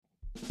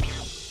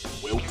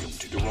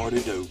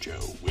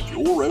WriterDojo with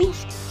your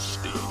host,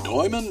 Steve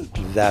Diamond.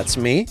 That's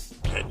me.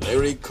 And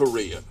Larry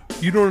Correa.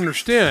 You don't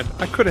understand.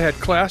 I could have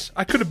had class.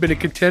 I could have been a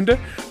contender.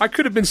 I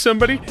could have been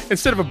somebody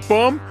instead of a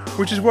bum,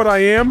 which is what I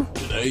am.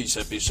 Today's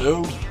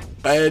episode,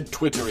 Bad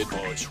Twitter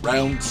Advice,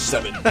 Round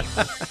 7.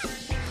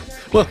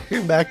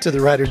 Welcome back to the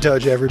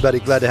WriterDojo, everybody.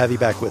 Glad to have you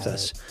back with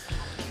us.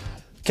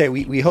 Okay,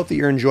 we hope that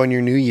you're enjoying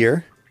your new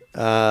year.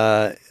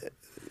 But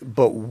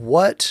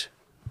what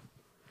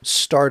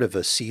start of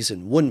a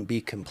season wouldn't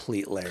be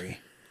complete, Larry,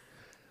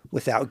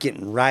 without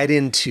getting right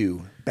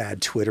into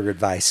bad Twitter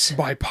advice?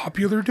 By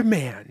popular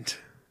demand.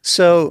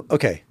 So,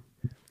 okay.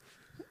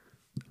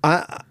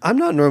 I'm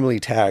not normally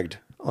tagged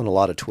on a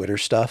lot of Twitter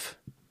stuff.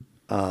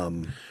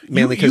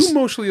 Mainly because you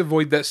mostly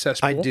avoid that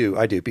cesspool.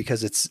 I do,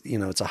 because it's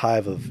a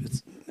hive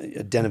of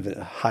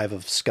a hive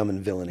of scum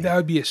and villainy. That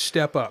would be a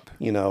step up.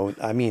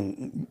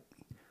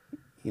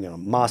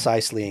 Mos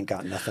Eisley ain't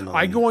got nothing on.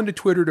 I go onto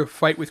Twitter to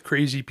fight with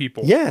crazy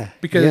people. Yeah,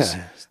 because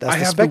that's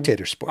the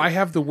spectator sport. I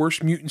have the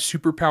worst mutant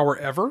superpower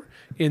ever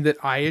in that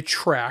I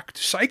attract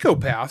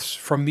psychopaths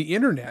from the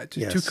internet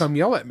to come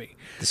yell at me.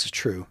 This is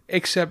true.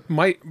 Except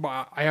I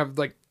have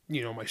my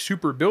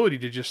super ability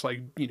to just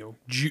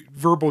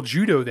verbal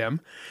judo them.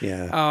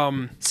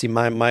 Yeah. See,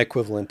 my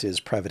equivalent is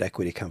private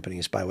equity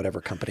companies by whatever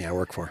company I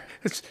work for.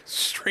 It's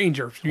strange,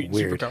 our mutant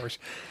superpowers.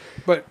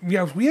 But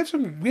yeah, we have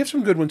some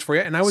good ones for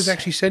you. And I was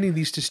actually sending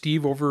these to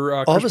Steve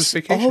over Christmas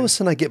vacation. All of a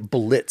sudden, I get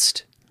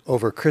blitzed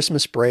over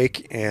Christmas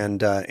break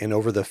and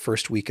over the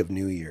first week of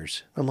New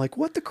Year's. I'm like,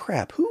 what the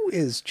crap? Who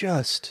is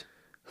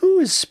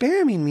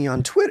spamming me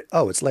on Twitter?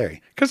 Oh, it's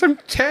Larry. Because I'm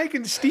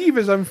tagging Steve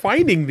as I'm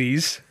finding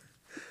these.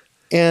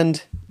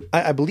 And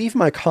I believe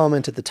my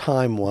comment at the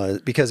time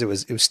was, because it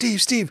was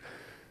Steve,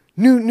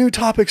 new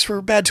topics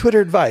for bad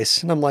Twitter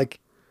advice. And I'm like,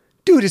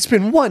 dude, it's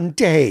been one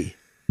day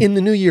in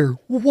the new year.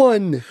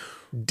 One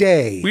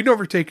day. We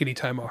never take any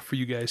time off for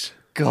you guys.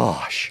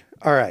 Gosh.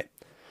 All right.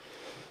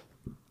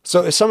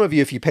 So some of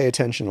you, if you pay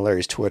attention to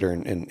Larry's Twitter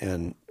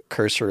and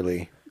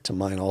cursorily to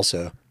mine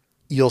also,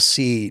 you'll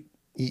see,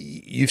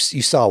 you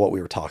saw what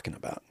we were talking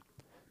about.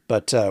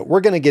 But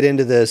we're going to get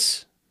into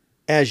this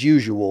as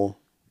usual.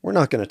 We're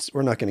not gonna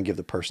give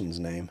the person's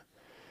name.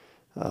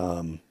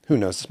 Who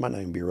knows? This might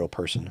not even be a real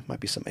person. It might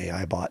be some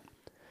AI bot.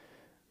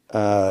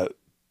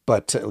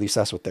 But at least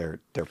that's what their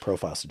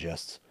profile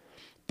suggests.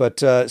 But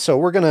so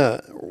we're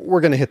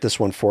gonna hit this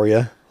one for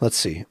you. Let's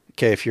see.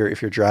 Okay, if you're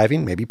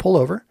driving, maybe pull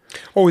over.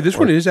 Oh, this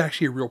one is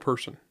actually a real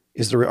person.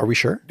 Are we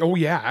sure? Oh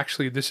yeah,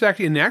 actually, this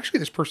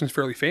person's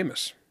fairly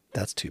famous.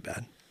 That's too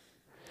bad.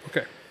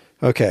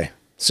 Okay.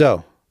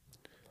 So.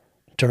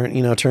 Turn.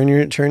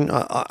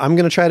 I'm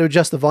going to try to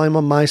adjust the volume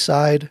on my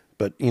side,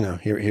 but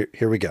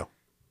here we go.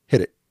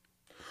 Hit it.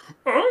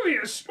 Only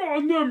a small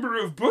number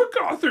of book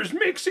authors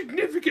make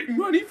significant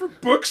money from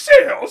book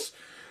sales.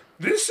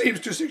 This seems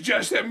to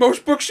suggest that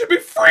most books should be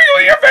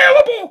freely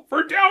available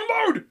for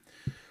download.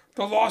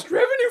 The lost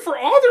revenue for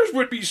authors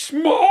would be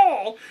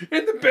small,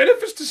 and the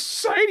benefits to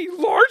society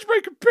large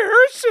by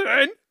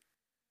comparison.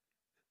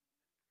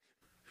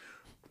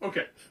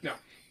 Okay, now.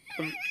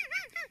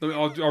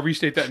 I'll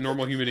restate that in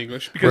normal human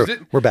English because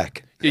we're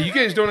back. Yeah, you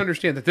guys don't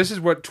understand that this is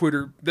what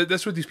Twitter.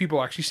 That's what these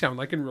people actually sound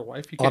like in real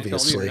life. You can't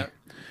Obviously. tell on the internet.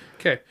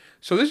 Okay,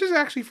 so this is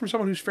actually from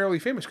someone who's fairly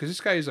famous because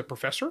this guy is a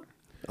professor.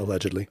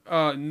 Allegedly.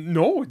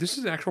 No, this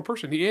is an actual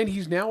person, and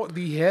he's now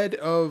the head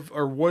of,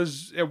 or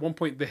was at one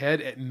point the head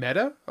at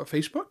Meta of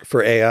Facebook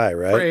for AI,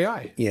 right? For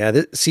AI. Yeah.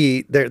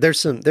 There's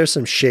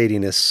some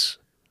shadiness.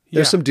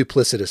 There's some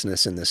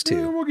duplicitousness in this too.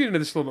 Yeah, we'll get into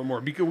this a little bit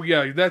more because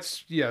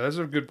that's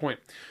a good point.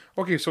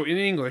 Okay, so in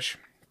English.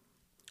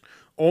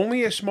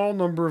 Only a small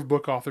number of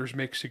book authors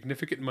make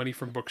significant money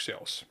from book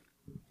sales.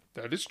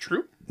 That is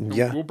true.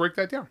 Yeah. We'll break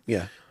that down.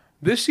 Yeah.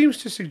 This seems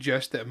to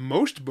suggest that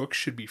most books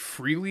should be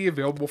freely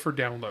available for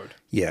download.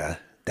 Yeah,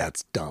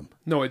 that's dumb.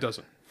 No, it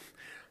doesn't.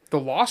 The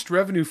lost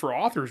revenue for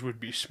authors would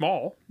be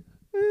small.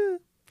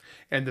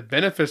 And the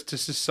benefits to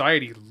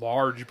society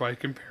large by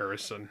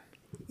comparison.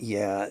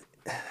 Yeah.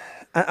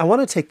 I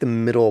want to take the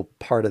middle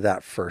part of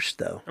that first,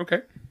 though.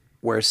 Okay.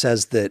 Where it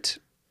says that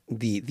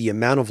the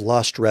amount of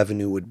lost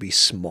revenue would be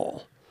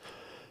small.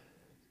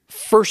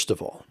 First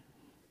of all,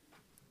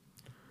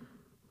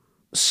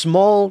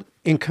 small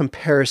in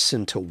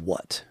comparison to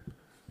what?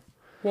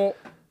 Well,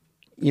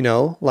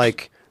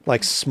 like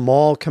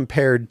small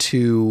compared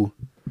to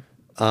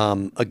a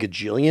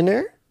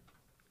gajillionaire?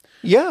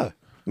 Yeah,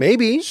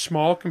 maybe.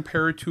 Small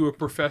compared to a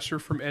professor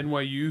from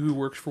NYU who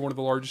works for one of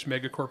the largest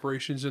mega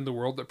corporations in the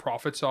world that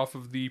profits off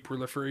of the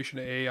proliferation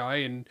of AI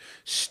and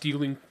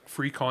stealing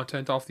free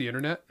content off the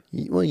internet.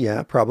 Well,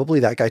 yeah,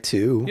 probably that guy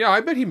too. Yeah, I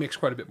bet he makes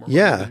quite a bit more money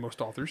than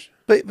most authors.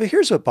 But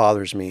here's what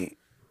bothers me.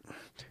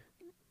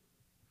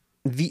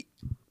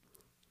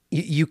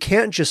 You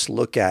can't just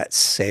look at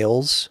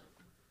sales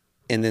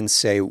and then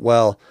say,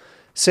 well,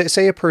 say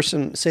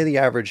the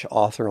average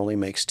author only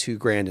makes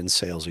 $2,000 in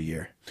sales a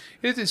year.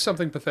 It is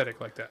something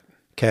pathetic like that.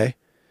 Okay.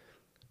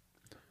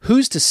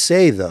 Who's to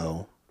say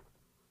though,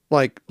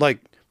 like,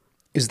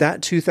 is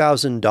that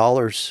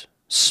 $2,000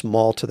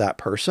 small to that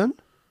person?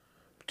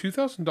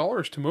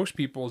 $2,000 to most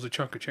people is a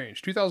chunk of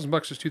change.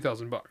 $2,000 is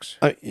 $2,000.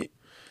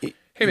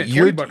 Hey man,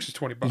 $20 is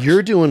 $20.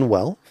 You're doing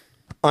well.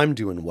 I'm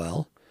doing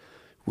well.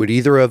 Would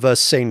either of us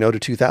say no to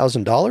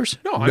 $2,000?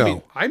 No, I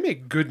mean, I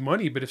make good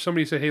money, but if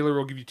somebody said, "Hey, Larry,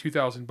 we'll give you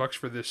 $2,000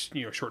 for this,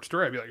 short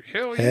story," I'd be like,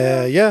 "Hell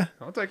yeah, yeah,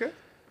 I'll take it."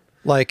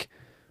 Like,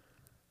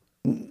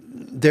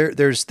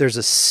 there's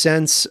a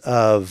sense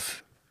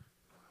of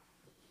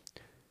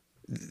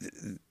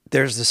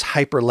there's this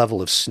hyper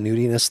level of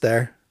snootiness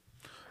there.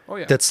 Oh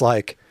yeah, That's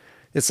like,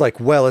 it's like,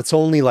 well, it's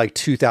only like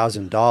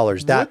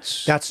 $2,000.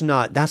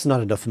 That's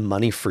not enough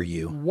money for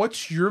you.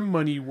 What's your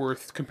money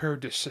worth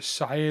compared to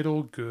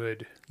societal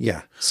good?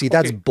 Yeah. See,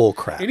 that's bull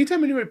crap.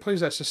 Anytime anybody plays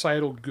that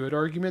societal good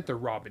argument, they're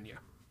robbing you.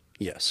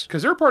 Yes.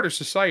 Because they're part of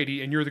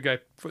society, and you're the guy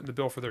footing the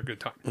bill for their good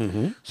time.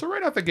 Mm-hmm. So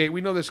right out the gate,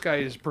 we know this guy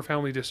is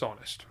profoundly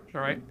dishonest.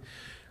 All right.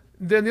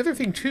 Then the other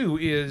thing too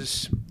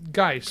is,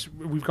 guys,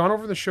 we've gone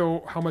over the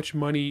show how much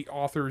money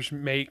authors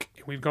make.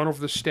 We've gone over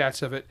the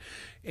stats of it,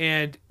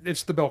 and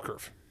it's the bell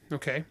curve.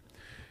 Okay.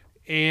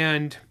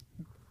 And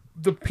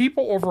the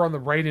people over on the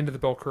right end of the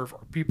bell curve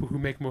are people who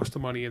make most of the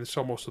money and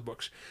sell most of the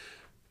books.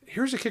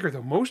 Here's the kicker,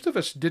 though. Most of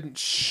us didn't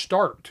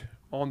start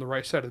on the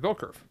right side of the bell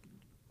curve.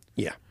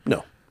 Yeah.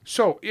 No.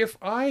 So if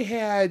I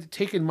had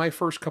taken my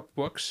first couple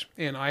books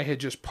and I had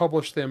just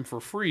published them for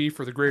free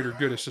for the greater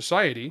good of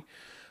society,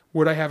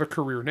 would I have a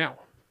career now?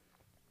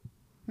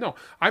 No.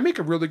 I make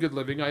a really good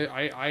living.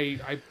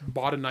 I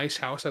bought a nice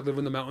house. I live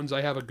in the mountains.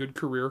 I have a good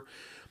career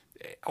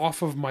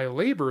off of my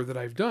labor that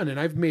I've done, and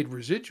I've made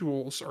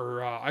residuals,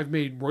 or I've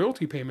made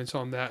royalty payments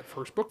on that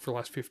first book for the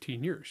last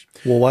 15 years.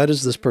 Well, why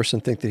does this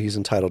person think that he's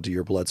entitled to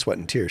your blood, sweat,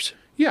 and tears?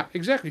 Yeah,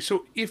 exactly.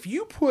 So if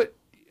you put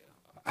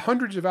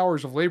hundreds of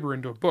hours of labor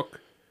into a book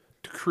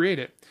to create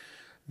it,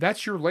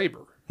 that's your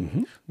labor.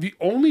 Mm-hmm. The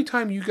only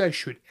time you guys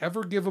should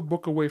ever give a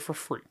book away for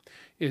free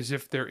is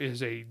if there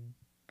is a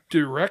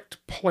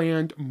direct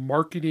planned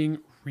marketing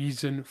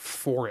reason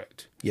for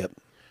it. Yep.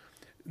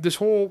 This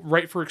whole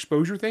right for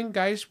exposure thing,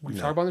 guys, we've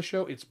talked about on the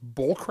show, it's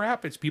bull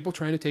crap. It's people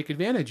trying to take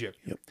advantage of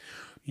you.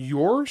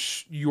 Yep.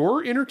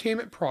 Your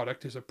entertainment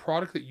product is a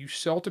product that you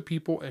sell to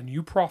people and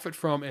you profit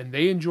from, and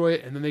they enjoy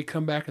it, and then they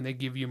come back and they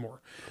give you more.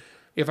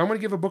 If I'm going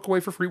to give a book away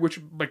for free, which,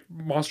 like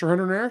Monster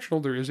Hunter International,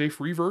 there is a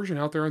free version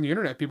out there on the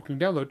internet people can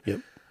download. Yep.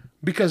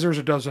 Because there's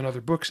a dozen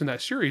other books in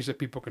that series that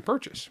people can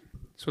purchase.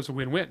 So it's a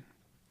win-win.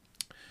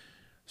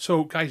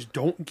 So guys,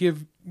 don't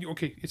give,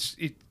 it's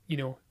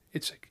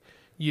like,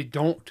 you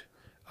don't,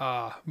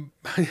 how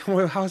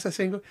is that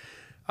saying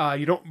go?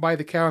 You don't buy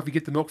the cow if you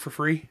get the milk for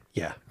free.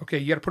 Yeah. Okay.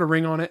 You got to put a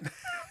ring on it.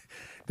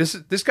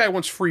 This guy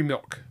wants free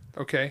milk.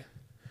 Okay.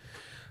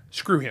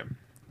 Screw him.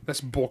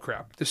 That's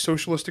bullcrap. This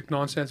socialistic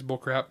nonsense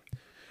bullcrap.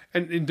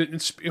 And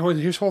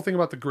his whole thing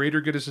about the greater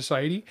good of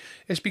society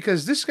is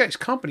because this guy's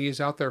company is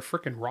out there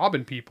freaking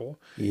robbing people.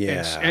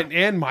 Yeah.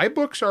 And my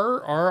books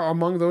are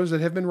among those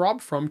that have been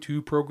robbed from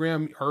to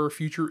program our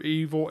future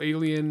evil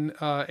alien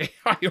AI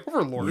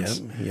overlords.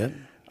 Yep.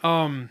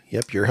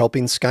 Yep. You're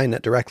helping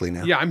Skynet directly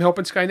now. Yeah, I'm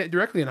helping Skynet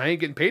directly, and I ain't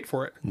getting paid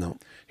for it. No.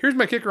 Here's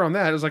my kicker on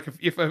that: is like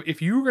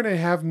if you were going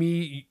to have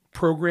me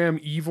program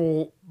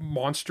evil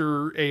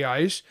monster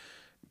AIs,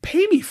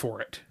 pay me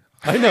for it.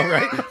 I know,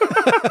 right?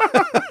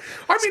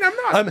 I mean,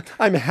 I'm not.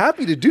 I'm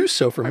happy to do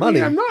so for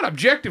money. I'm not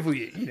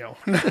objectively, I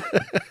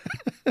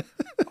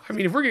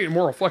mean, if we're getting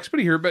moral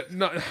flexibility here, but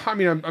not,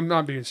 I'm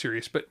not being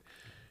serious. But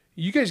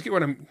you guys get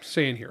what I'm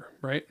saying here,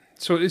 right?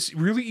 So it's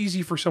really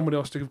easy for someone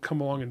else to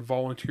come along and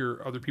volunteer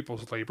other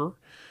people's labor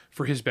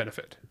for his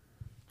benefit.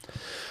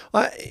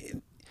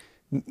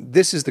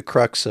 This is the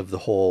crux of the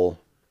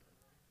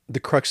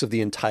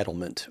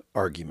entitlement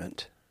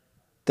argument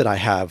that I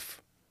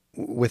have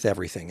with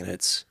everything, and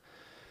it's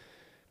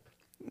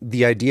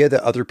the idea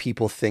that other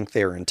people think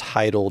they're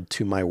entitled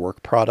to my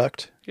work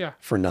product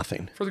for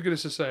nothing. For the good of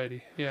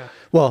society, yeah.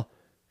 Well,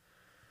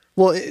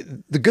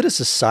 the good of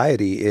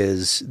society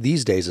is,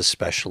 these days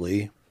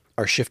especially,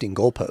 are shifting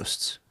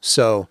goalposts.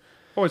 So...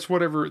 it's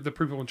whatever the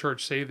people in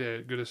charge say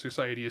the good of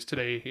society is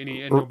today, and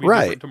it'll be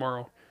different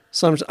tomorrow.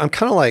 So I'm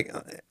kind of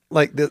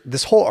like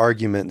this whole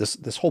argument,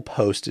 this whole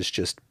post is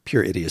just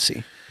pure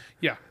idiocy.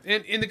 Yeah,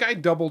 and the guy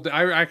doubled.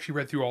 I actually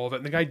read through all of it,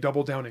 and the guy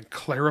doubled down and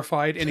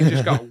clarified, and it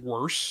just got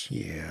worse.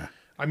 Yeah.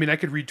 I mean, I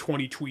could read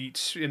 20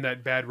 tweets in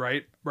that bad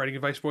writing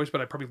advice voice,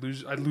 but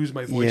I'd lose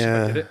my voice if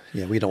I did it.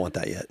 Yeah, we don't want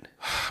that yet.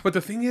 But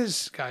the thing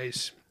is,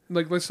 guys,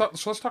 like let's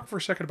talk for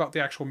a second about the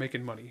actual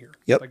making money here.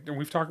 Yep. Like, and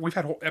we've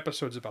had whole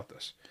episodes about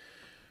this.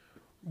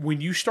 When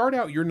you start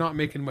out, you're not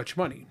making much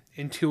money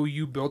until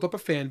you build up a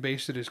fan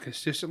base that is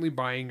consistently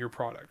buying your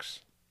products.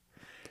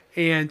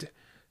 And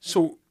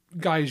so,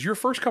 guys, your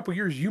first couple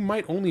years, you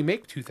might only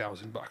make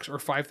 $2,000 or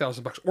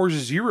 $5,000 or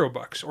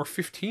 $0 or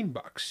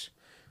 $15.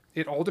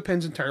 It all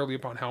depends entirely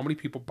upon how many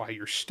people buy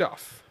your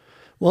stuff.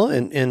 Well,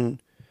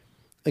 and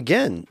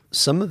again,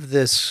 some of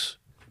this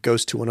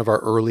goes to one of our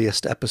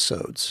earliest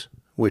episodes,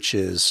 which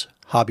is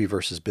hobby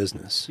versus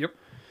business. Yep.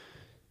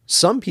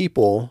 Some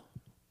people,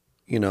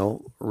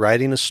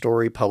 writing a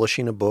story,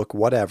 publishing a book,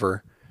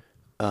 whatever,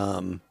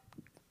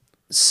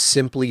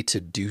 simply to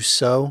do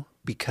so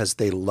because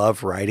they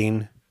love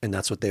writing and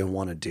that's what they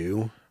want to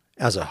do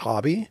as a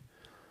hobby,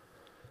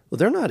 well,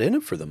 they're not in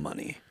it for the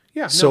money.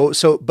 Yeah.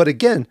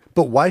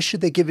 But why should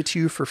they give it to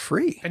you for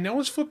free? And now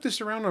let's flip this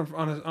around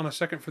on a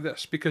second for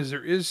this, because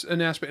there is an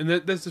aspect, and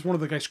this is one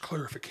of the guys'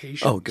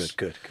 clarifications. Oh,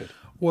 good.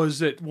 Was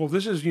that, well,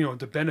 this is,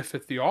 to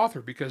benefit the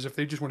author, because if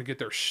they just want to get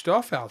their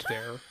stuff out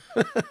there,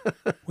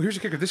 well, here's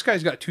the kicker. This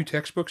guy's got 2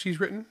 textbooks he's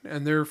written,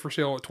 and they're for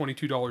sale at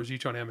 $22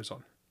 each on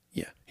Amazon.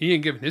 Yeah. He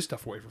ain't giving his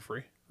stuff away for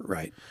free.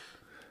 Right.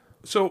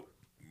 So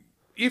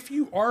if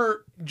you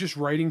are just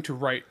writing to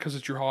write because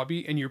it's your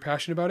hobby and you're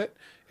passionate about it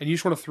and you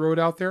just want to throw it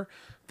out there,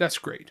 that's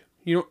great.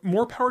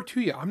 More power to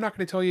you. I'm not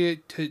going to tell you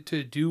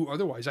to do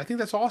otherwise. I think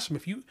that's awesome.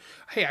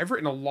 I've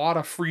written a lot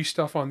of free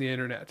stuff on the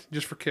internet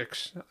just for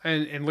kicks.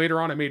 And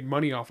later on I made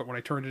money off it when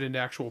I turned it into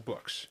actual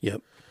books.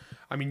 Yep.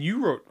 I mean,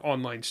 you wrote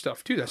online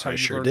stuff too. That's how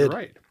you learned did. to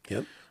write.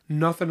 Yep.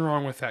 Nothing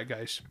wrong with that,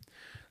 guys.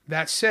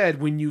 That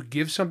said, when you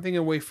give something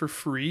away for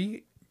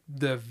free,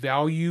 the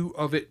value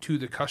of it to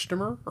the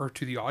customer or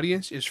to the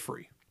audience is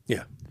free.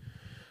 Yeah.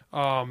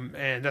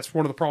 And that's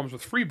one of the problems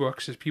with free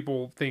books is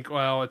people think,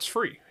 well, it's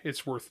free.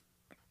 It's worth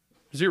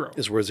zero.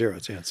 It's worth zero.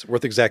 It's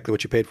worth exactly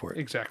what you paid for it.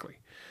 Exactly.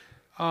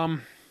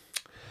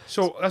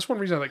 So that's one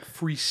reason I like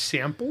free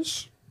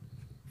samples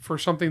for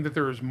something that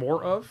there is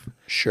more of.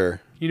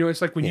 Sure.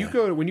 It's like when you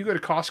go to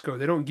Costco,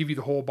 they don't give you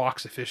the whole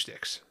box of fish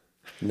sticks.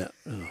 No.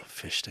 Oh,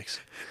 fish sticks.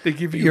 They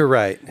give you. You're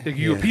right. They give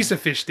you a piece of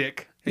fish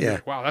stick. And you're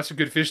like, wow, that's a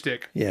good fish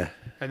stick. Yeah.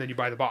 And then you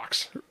buy the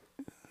box.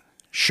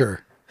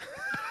 Sure.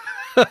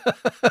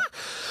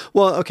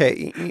 Well,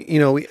 okay.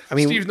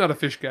 Steve's not a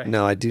fish guy.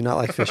 No, I do not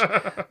like fish.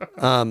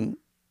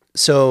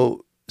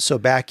 So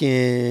back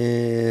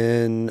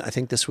in, I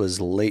think this was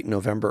late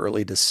November,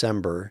 early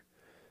December,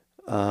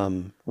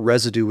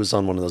 Residue was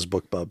on one of those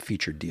BookBub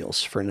featured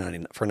deals for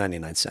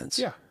 99 cents.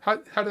 Yeah. How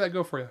did that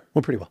go for you?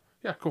 Well, pretty well.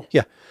 Yeah, cool.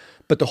 Yeah.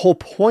 But the whole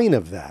point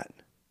of that,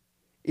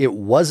 it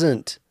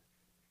wasn't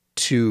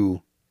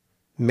to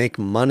make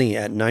money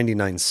at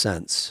 99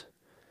 cents.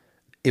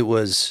 It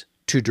was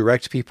to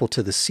direct people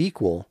to the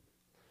sequel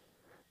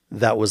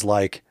that was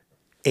like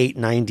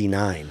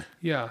 $8.99.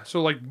 Yeah.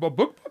 So like a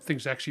BookBub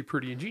thing's actually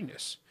pretty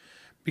ingenious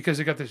because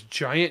they got this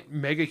giant,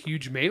 mega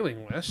huge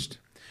mailing list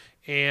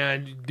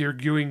and they're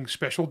doing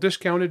special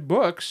discounted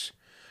books.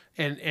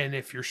 And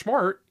if you're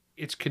smart,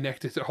 it's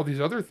connected to all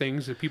these other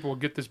things that people will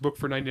get this book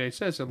for 99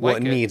 cents and well,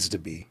 it needs to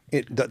be.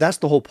 That's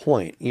the whole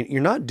point.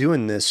 You're not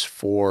doing this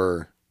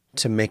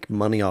to make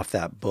money off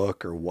that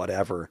book or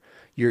whatever.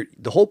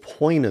 The whole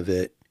point of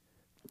it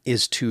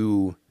is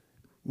to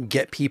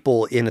get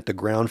people in at the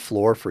ground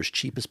floor for as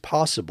cheap as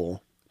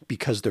possible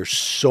because there's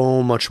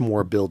so much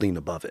more building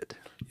above it.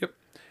 Yep.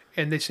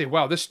 And they say,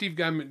 wow, this Steve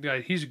Diamond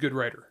guy, he's a good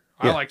writer.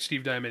 I like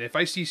Steve Diamond. If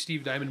I see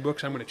Steve Diamond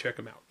books, I'm going to check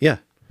them out. Yeah.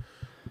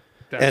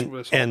 That's what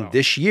it's all about.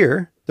 This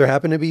year, there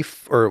happened to be,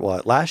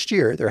 last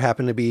year, there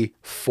happened to be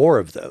 4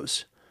 of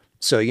those.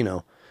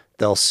 So,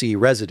 they'll see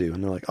Residue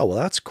and they're like, oh, well,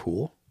 that's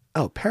cool.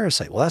 Oh,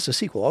 Parasite. Well, that's a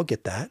sequel. I'll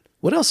get that.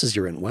 What else is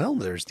you in? Well,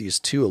 there's these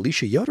 2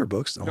 Alicia Yoder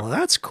books. Oh, well,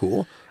 that's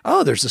cool.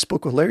 Oh, there's this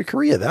book with Larry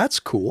Correia. That's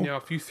cool. Now,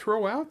 if you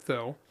throw out,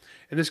 though,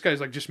 and this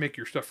guy's like, just make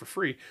your stuff for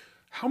free,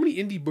 how many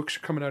indie books are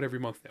coming out every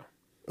month now?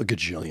 A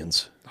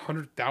gajillions.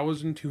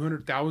 100,000,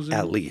 200,000?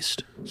 At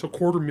least. So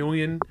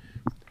 250,000.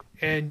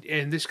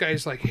 And this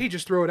guy's like, hey,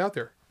 just throw it out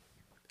there.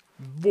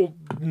 Well,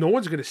 no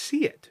one's going to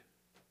see it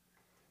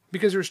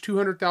because there's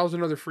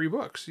 200,000 other free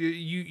books.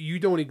 You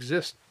don't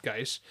exist,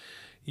 guys.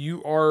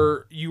 You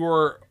are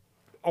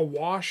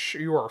awash.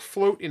 You are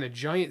afloat in a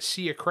giant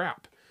sea of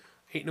crap.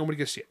 Ain't nobody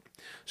gonna see it.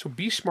 So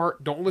be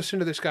smart. Don't listen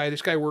to this guy.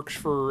 This guy works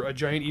for a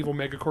giant evil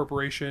mega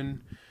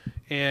corporation,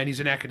 and he's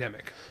an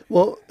academic.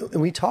 Well,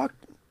 and we talked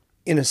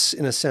in a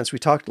sense. We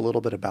talked a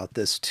little bit about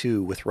this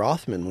too with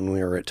Rothman when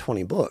we were at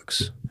 20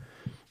 Books,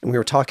 and we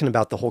were talking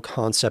about the whole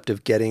concept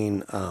of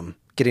getting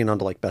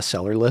onto like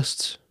bestseller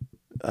lists.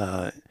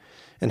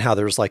 And how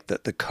there was like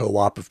the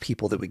co-op of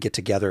people that would get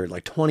together,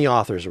 like 20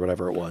 authors or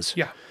whatever it was.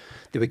 Yeah.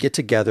 They would get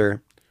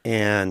together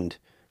and,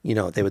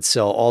 they would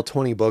sell all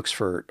 20 books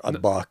for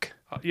 $1.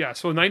 Yeah.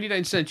 So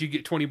 99 cents, you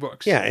get 20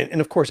 books. Yeah.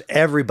 And of course,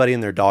 everybody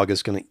and their dog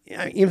is going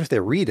to, even if they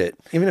read it,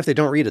 even if they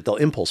don't read it, they'll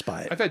impulse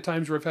buy it. I've had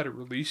times where I've had a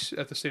release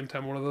at the same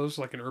time, one of those,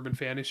 like an urban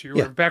fantasy or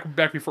yeah.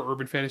 back before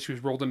urban fantasy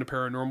was rolled into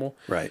paranormal.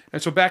 Right.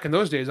 And so back in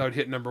those days, I would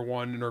hit number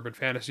 1 in urban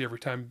fantasy every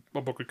time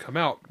a book would come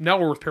out. Now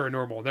we're with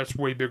paranormal, and that's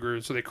way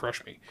bigger, so they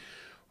crush me.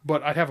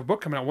 But I'd have a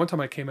book coming out. One time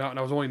I came out and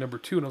I was only number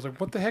 2, and I was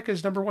like, what the heck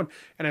is number 1?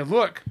 And I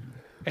look,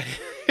 and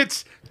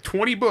it's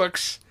 20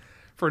 books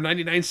for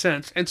 99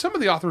 cents. And some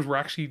of the authors were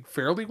actually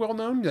fairly well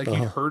known. Like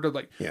you'd heard of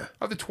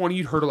of the 20,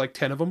 you'd heard of like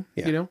 10 of them,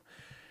 And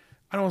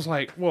I was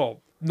like,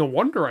 well, no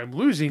wonder I'm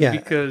losing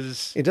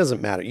because it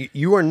doesn't matter.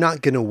 You are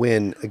not going to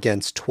win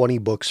against 20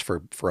 books for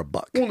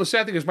 $1. Well, the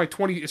sad thing is it's my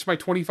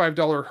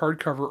 $25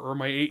 hardcover or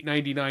my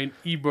 $8.99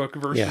 ebook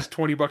versus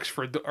 20 books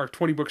for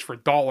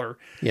 $1.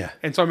 Yeah.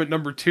 And so I'm at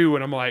number 2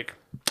 and I'm like,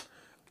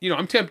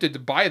 I'm tempted to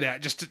buy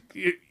that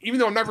even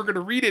though I'm never going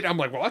to read it. I'm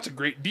like, well, that's a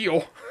great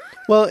deal.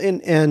 Well,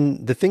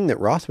 and the thing that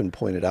Rothman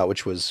pointed out,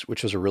 which was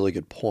a really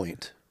good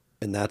point,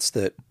 And that's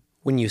that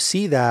when you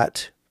see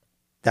that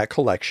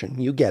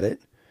collection, you get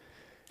it.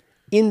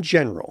 In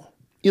general,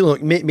 you know,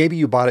 maybe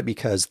you bought it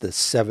because the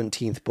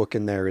 17th book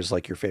in there is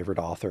like your favorite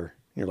author.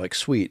 You're like,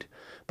 sweet.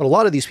 But a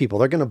lot of these people,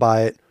 they're going to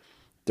buy it.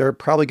 They're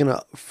probably going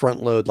to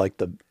front load like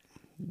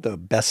the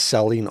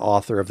best-selling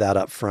author of that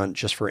up front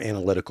just for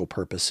analytical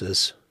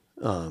purposes,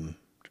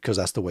 because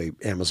that's the way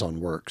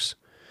Amazon works.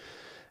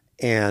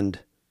 And,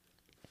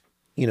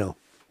 you know,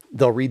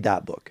 they'll read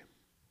that book.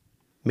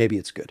 Maybe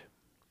it's good.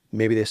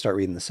 Maybe they start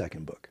reading the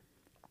second book.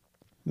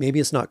 Maybe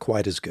it's not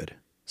quite as good.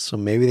 So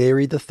maybe they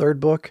read the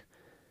third book,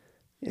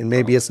 and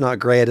maybe it's not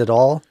great at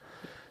all.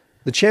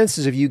 The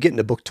chances of you getting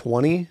to book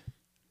 20,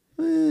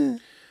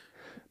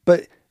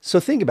 But so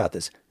think about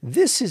this.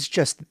 This is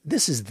just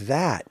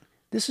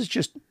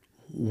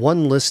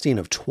one listing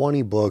of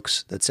 20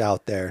 books that's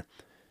out there.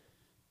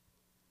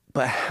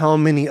 But how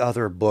many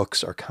other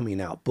books are coming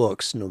out?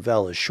 Books,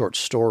 novellas, short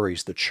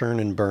stories, the churn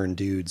and burn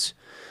dudes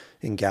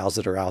and gals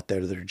that are out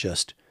there that are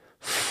just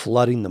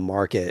flooding the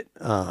market.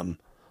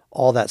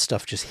 All that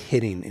stuff just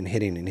hitting and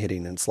hitting and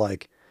hitting. And it's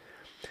like,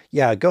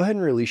 yeah, go ahead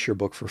and release your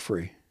book for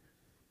free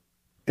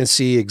and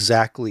see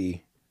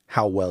exactly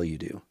how well you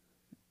do.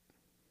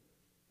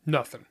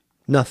 Nothing.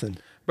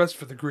 But it's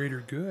for the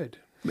greater good.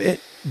 But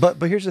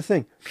here's the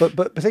thing.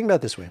 But think about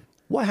it this way.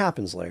 What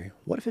happens, Larry?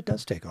 What if it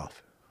does take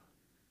off?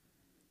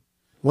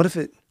 What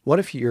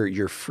if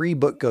your free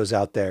book goes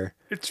out there?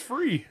 It's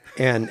free.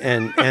 And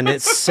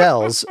it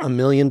sells $1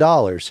 million.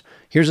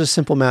 Here's a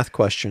simple math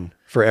question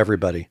for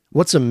everybody.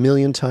 What's 1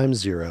 million times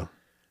 0?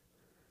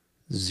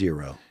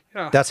 0.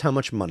 Yeah. That's how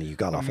much money you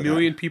got off of that. 1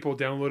 million people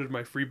downloaded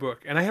my free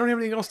book, and I don't have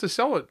anything else to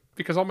sell it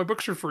because all my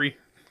books are free.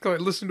 Because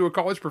I listen to a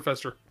college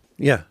professor.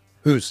 Yeah.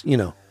 Who's,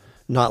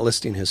 not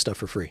listing his stuff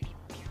for free.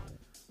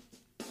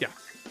 Yeah.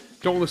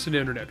 Don't listen to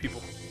internet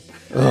people.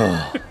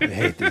 Oh, I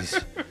hate these.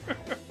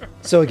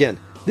 So again,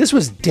 this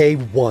was day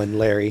 1,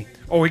 Larry.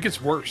 Oh, it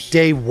gets worse.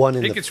 Day 1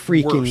 in the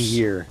freaking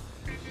year.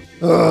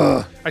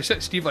 Ugh. I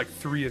sent Steve like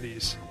 3 of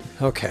these.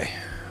 Okay.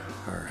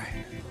 All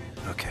right.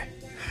 Okay.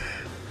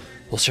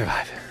 We'll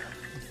survive.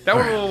 That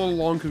one was a little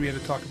long because we had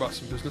to talk about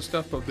some business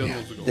stuff, but the other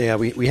ones will go. Yeah,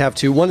 we have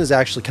two. One is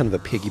actually kind of a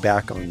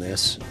piggyback on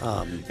this.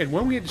 And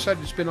one we had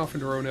decided to spin off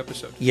into our own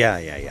episode.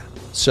 Yeah.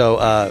 So,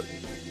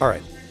 all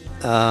right.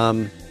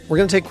 We're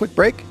going to take a quick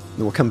break, then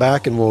we'll come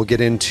back and we'll get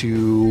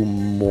into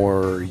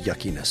more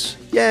yuckiness.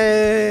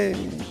 Yay!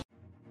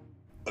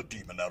 A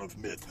demon out of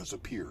myth has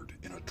appeared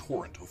in a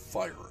torrent of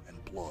fire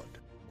and blood.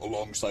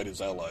 Alongside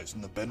his allies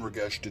in the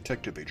Benragesh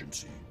Detective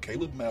Agency,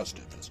 Caleb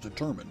Mastiff is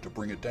determined to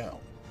bring it down,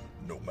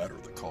 no matter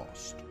the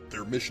cost.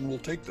 Their mission will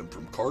take them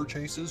from car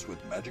chases with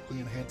magically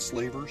enhanced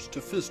slavers to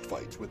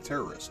fistfights with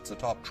terrorists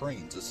atop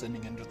trains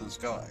ascending into the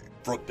sky.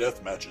 From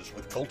death matches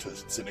with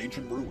cultists in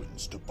ancient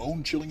ruins to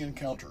bone-chilling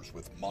encounters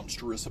with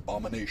monstrous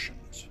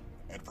abominations.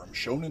 And from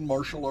shonen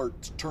martial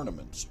arts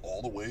tournaments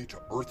all the way to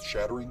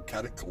earth-shattering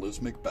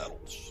cataclysmic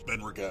battles.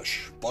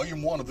 Benragesh,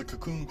 Volume 1 of the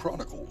Cocoon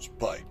Chronicles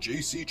by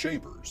J.C.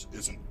 Chambers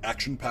is an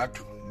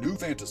action-packed new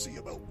fantasy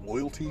about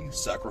loyalty,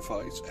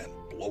 sacrifice, and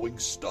blowing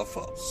stuff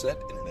up, set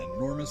in an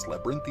enormous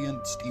labyrinthian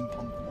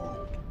steampunk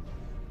world.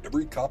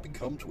 Every copy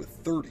comes with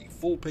 30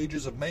 full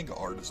pages of manga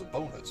art as a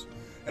bonus,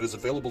 and is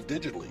available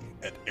digitally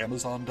at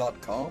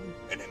Amazon.com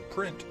and in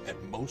print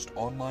at most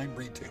online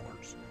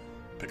retailers.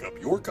 Pick up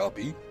your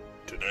copy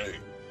today.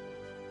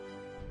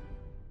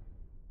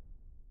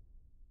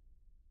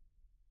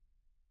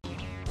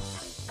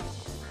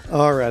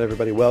 All right,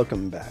 everybody,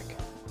 welcome back.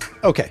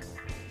 Okay.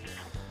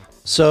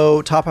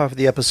 So, top half of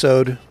the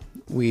episode,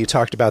 we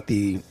talked about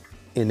the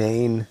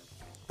inane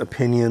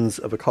opinions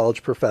of a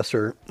college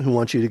professor who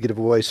wants you to give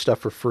away stuff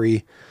for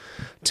free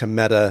to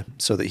Meta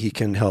so that he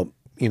can help,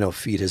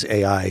 feed his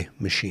AI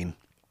machine.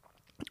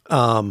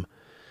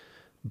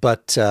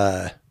 But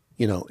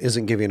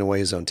isn't giving away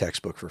his own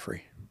textbook for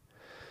free.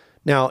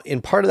 Now,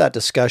 in part of that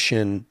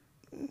discussion,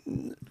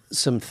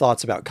 some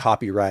thoughts about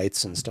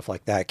copyrights and stuff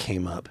like that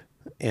came up.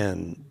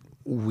 And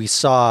we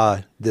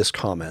saw this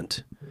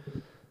comment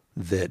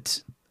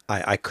that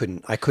I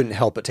couldn't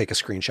help but take a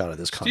screenshot of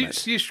this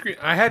comment.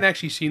 I hadn't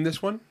actually seen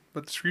this one,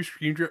 but the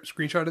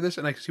screenshot of this,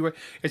 and I can see why.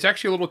 It's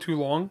actually a little too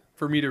long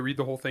for me to read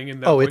the whole thing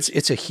in that voice.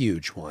 It's a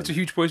huge one. It's a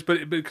huge voice,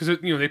 but because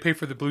they pay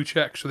for the blue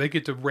check, so they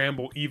get to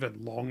ramble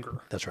even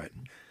longer. That's right.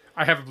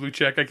 I have a blue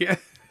check. I can't.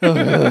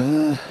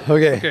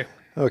 Okay.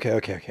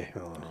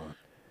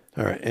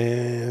 All right,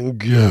 and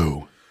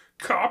go.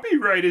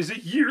 Copyright is a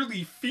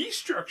yearly fee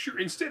structure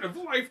instead of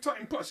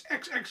lifetime plus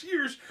XX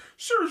years,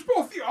 serves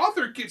both the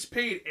author gets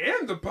paid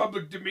and the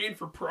public domain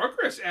for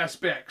progress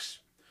aspects.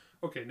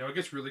 Okay, now it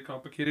gets really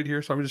complicated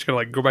here, so I'm just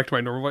going to go back to my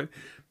normal life.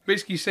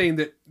 Basically saying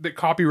that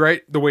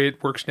copyright, the way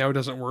it works now,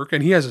 doesn't work,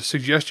 and he has a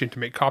suggestion to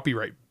make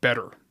copyright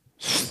better.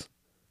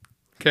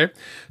 Okay,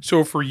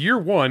 so for year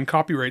 1,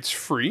 copyright's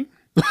free.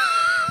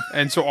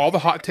 And so all the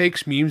hot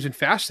takes, memes, and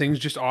fast things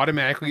just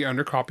automatically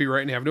under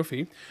copyright and have no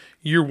fee.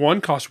 Year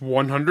 1 costs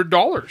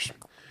 $100.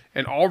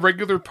 and all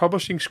regular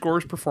publishing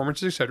scores,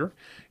 performances, etc.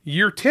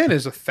 Year 10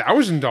 is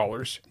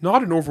 $1,000,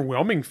 not an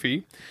overwhelming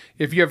fee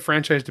if you have a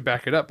franchise to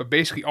back it up, but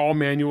basically all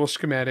manuals,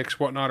 schematics,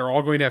 whatnot are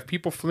all going to have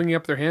people flinging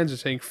up their hands and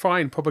saying,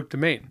 fine, public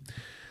domain.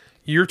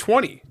 Year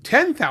 20,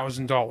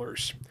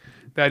 $10,000.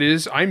 That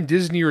is, I'm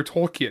Disney or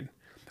Tolkien.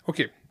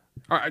 Okay,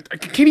 I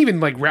can't even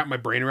like wrap my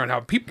brain around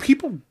how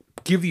people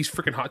give these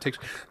freaking hot takes.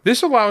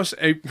 This allows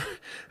a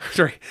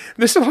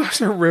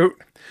route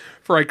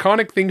for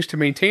iconic things to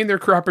maintain their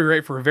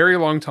copyright for a very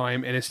long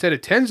time, and instead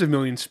of tens of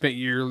millions spent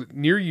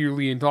near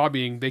yearly in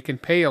lobbying, they can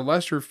pay a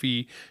lesser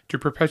fee to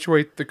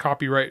perpetuate the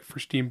copyright for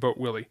Steamboat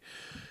Willie.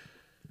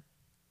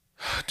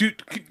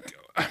 Dude,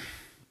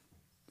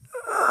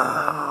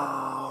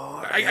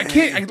 I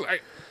can't.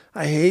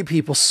 I hate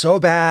people so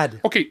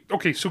bad. Okay.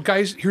 So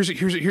guys, here's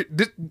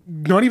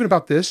not even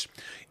about this.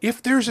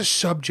 If there's a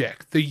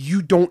subject that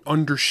you don't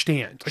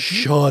understand, like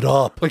shut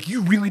up. Like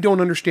you really don't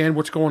understand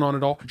what's going on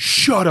at all,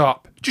 shut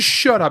up. Just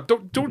shut up.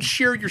 Don't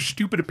share your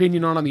stupid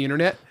opinion on the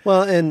internet.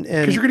 Well, and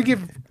because you're going to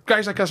give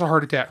guys like us a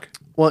heart attack.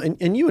 Well,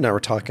 and you and I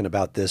were talking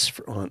about this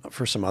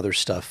for some other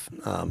stuff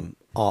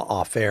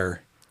off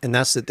air, and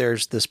that's that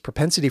there's this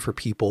propensity for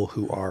people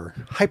who are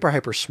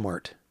hyper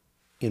smart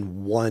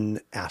in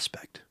one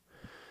aspect.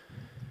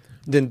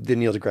 The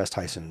Neil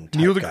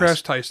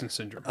deGrasse Tyson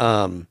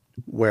syndrome.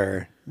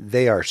 Where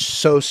they are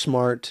so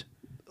smart,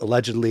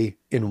 allegedly,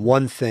 in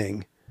one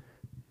thing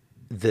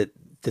that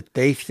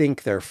they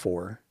think,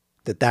 therefore,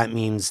 that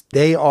means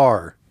they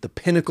are the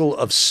pinnacle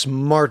of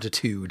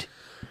smartitude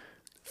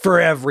for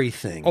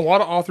everything. A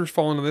lot of authors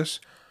fall into this.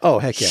 Oh,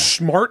 heck yeah.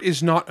 Smart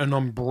is not an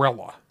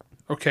umbrella,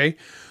 okay?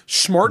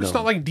 Smart is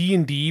not like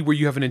D&D where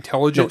you have an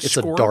intelligence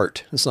score. It's a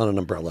dart. It's not an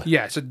umbrella.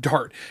 Yeah, it's a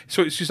dart.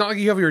 So it's just not like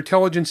you have your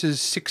intelligence is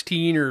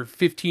 16 or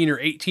 15 or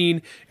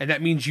 18, and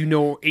that means you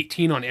know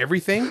 18 on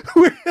everything.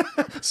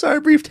 Sorry,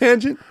 brief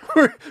tangent.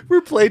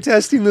 We're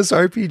playtesting this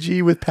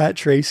RPG with Pat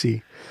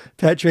Tracy.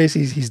 Pat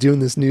Tracy's he's doing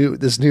this new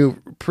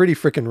pretty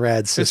freaking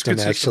rad system,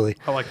 actually.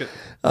 I like it.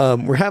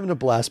 We're having a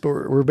blast, but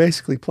we're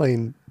basically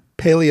playing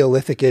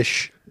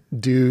Paleolithic-ish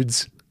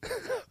dudes.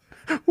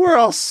 We're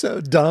all so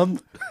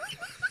dumb.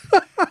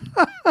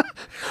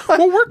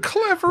 Well, we're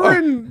clever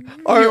and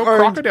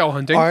crocodile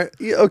hunting.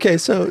 Okay,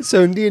 so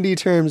in D&D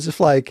terms, if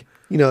like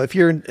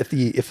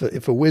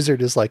if a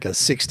wizard is like a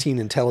 16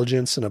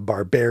 intelligence and a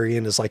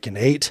barbarian is like an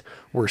 8,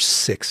 we're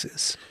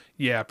 6s.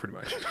 Yeah, pretty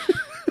much.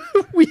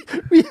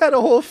 we had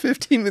a whole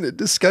 15-minute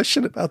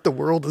discussion about the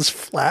world is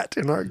flat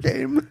in our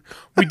game.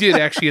 We did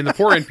actually, and the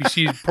poor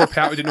NPCs, poor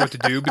Pat didn't know what to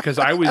do because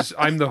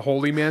I'm the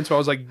holy man, so I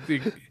was like,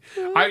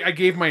 I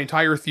gave my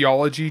entire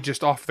theology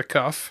just off the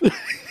cuff.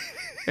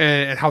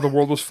 And how the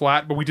world was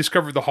flat, but we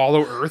discovered the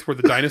hollow earth where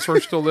the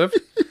dinosaurs still lived.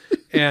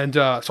 And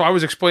so I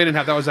was explaining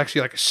how that was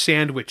actually like a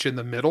sandwich in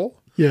the middle.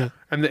 Yeah.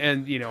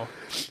 And yeah.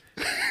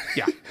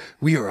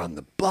 We are on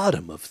the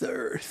bottom of the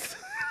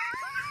earth.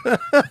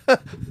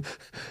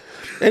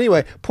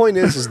 Anyway, point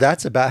is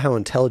that's about how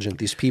intelligent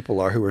these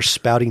people are who are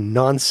spouting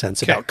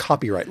nonsense about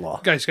copyright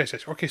law. Guys.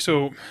 Okay,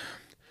 so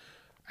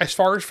as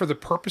far as for the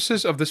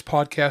purposes of this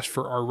podcast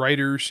for our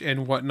writers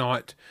and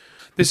whatnot,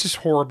 this is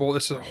horrible.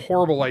 This is a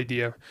horrible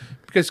idea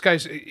because,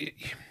 guys,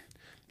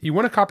 you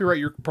want to copyright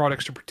your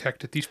products to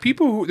protect it. These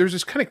people there's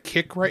this kind of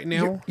kick right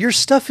now. Your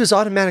stuff is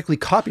automatically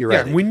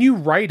copyrighted. Yeah, when you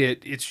write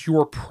it, it's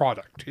your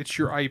product. It's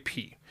your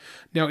IP.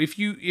 Now, if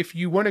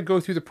you want to go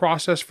through the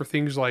process for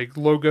things like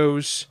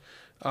logos,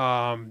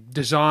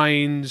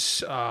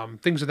 designs,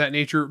 things of that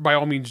nature, by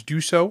all means do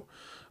so.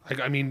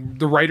 I mean,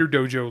 the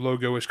WriterDojo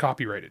logo is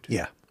copyrighted.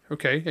 Yeah.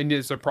 Okay, and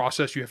it's a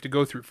process you have to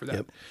go through for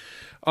that.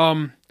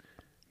 Yep.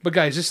 But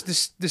guys,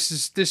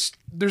 there's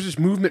this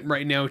movement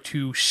right now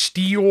to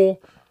steal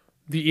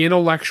the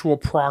intellectual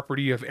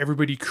property of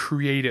everybody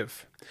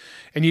creative.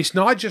 And it's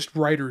not just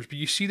writers, but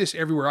you see this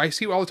everywhere. I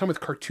see it all the time with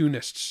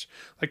cartoonists.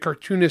 Like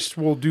cartoonists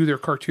will do their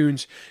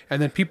cartoons,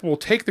 and then people will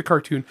take the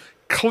cartoon,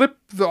 clip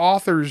the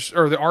author's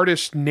or the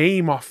artist's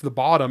name off the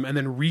bottom, and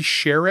then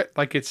reshare it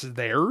like it's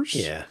theirs.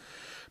 Yeah.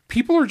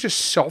 People are just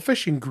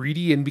selfish and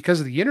greedy, and because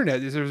of the internet,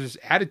 there's this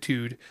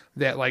attitude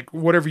that like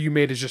whatever you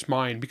made is just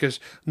mine because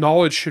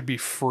knowledge should be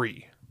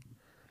free.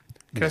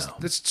 Because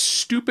that's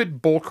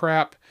stupid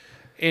bullcrap,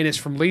 and it's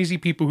from lazy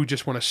people who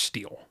just want to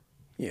steal.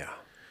 Yeah.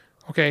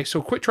 Okay,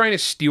 so quit trying to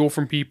steal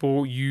from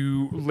people,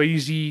 you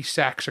lazy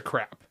sacks of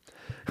crap.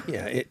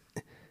 Yeah,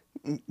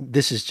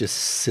 this is just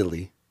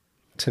silly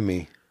to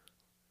me.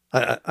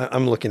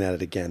 I'm looking at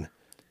it again.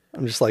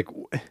 I'm just like,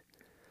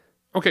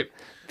 okay.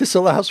 This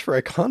allows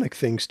for iconic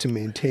things to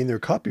maintain their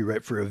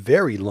copyright for a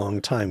very long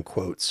time,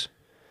 quotes.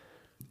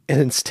 And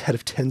instead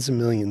of tens of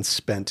millions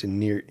spent in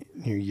near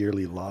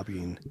yearly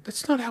lobbying,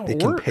 that's not how it works. They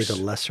can pay the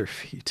lesser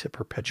fee to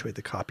perpetuate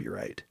the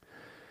copyright.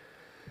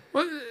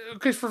 Well,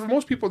 okay, for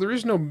most people, there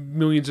is no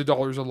millions of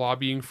dollars of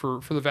lobbying for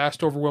the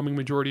vast, overwhelming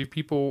majority of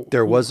people.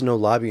 There was no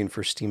lobbying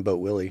for Steamboat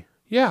Willie.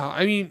 Yeah,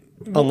 I mean...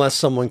 Unless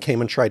someone came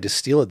and tried to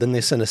steal it, then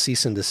they sent a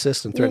cease and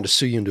desist and threatened to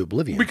sue you into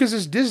oblivion. Because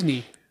it's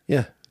Disney.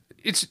 Yeah.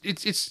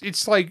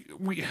 It's like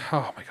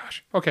oh my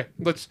gosh. Okay,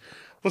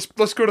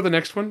 let's go to the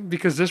next one,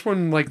 because this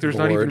one, like, there's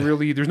not even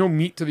really, there's no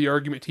meat to the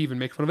argument to even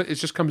make fun of it. It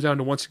just comes down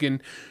to, once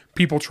again,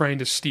 people trying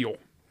to steal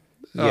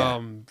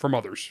from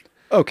others.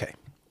 Okay.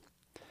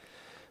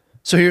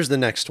 So here's the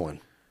next one.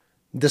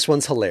 This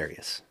one's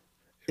hilarious.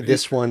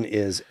 This one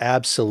is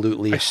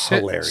absolutely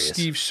hilarious.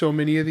 Steve, so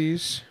many of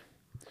these.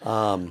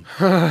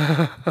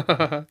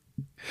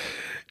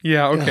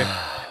 Yeah, okay.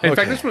 In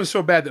fact, this one is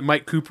so bad that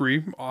Mike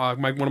Coopery,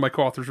 one of my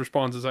co-authors,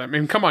 responds as, I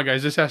mean, come on,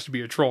 guys, this has to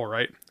be a troll,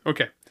 right?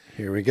 Okay.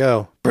 Here we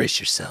go. Brace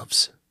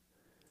yourselves.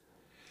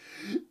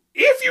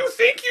 If you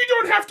think you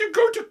don't have to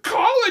go to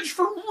college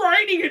for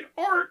writing and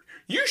art,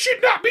 you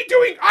should not be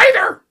doing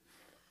either.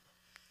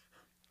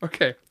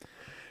 Okay.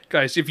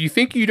 Guys, if you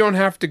think you don't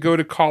have to go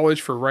to college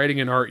for writing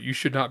and art, you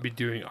should not be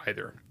doing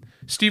either.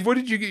 Steve, what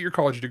did you get your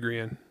college degree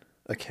in?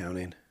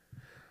 Accounting.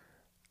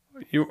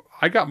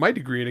 I got my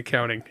degree in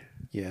accounting.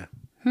 Yeah.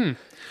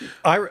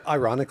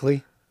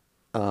 Ironically,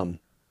 I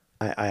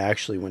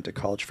actually went to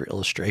college for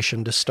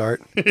illustration to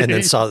start, and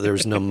then saw that there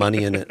was no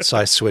money in it, so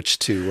I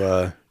switched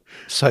to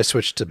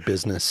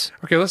business.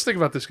 Okay, let's think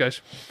about this,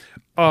 guys.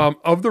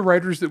 Of the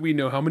writers that we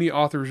know, how many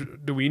authors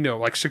do we know,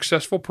 like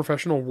successful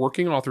professional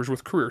working authors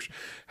with careers?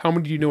 How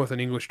many do you know with an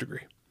English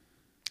degree?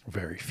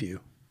 Very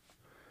few.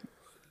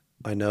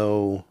 I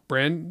know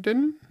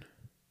Brandon,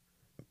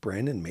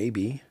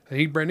 maybe. I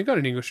think Brandon got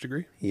an English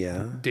degree.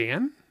 Yeah.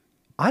 Dan?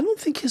 I don't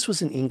think his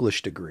was an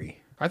English degree.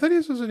 I thought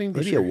his was an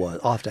English Maybe degree. it was.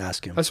 I'll have to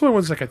ask him. That's the only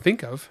ones I can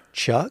think of.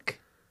 Chuck?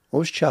 What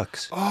was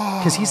Chuck's?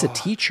 Because he's a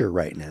teacher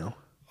right now.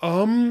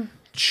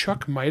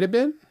 Chuck might have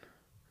been.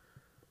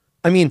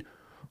 I mean,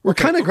 we're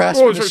kind of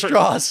grasping at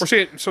straws. We're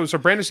saying, so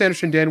Brandon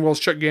Sanderson, Dan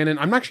Wells, Chuck Gannon.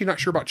 I'm actually not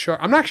sure about Chuck.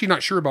 I'm actually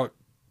not sure about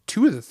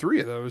 2 of the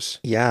 3 of those.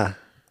 Yeah,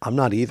 I'm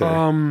not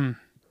either.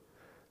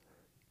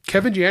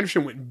 Kevin J.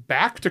 Anderson went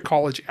back to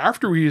college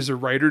after he was a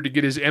writer to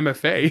get his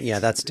MFA. Yeah,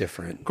 that's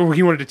different.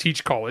 He wanted to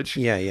teach college.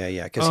 Yeah.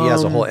 Because he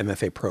has a whole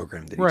MFA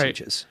program that he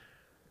teaches.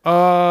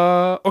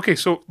 Okay,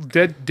 so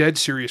dead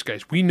serious,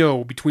 guys. We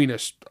know between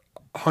us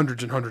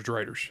hundreds and hundreds of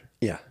writers.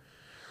 Yeah.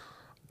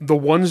 The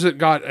ones that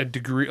got a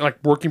degree, like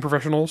working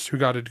professionals who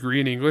got a degree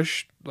in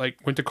English, like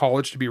went to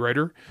college to be a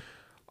writer,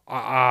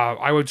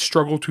 I would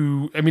struggle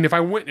to, I mean, if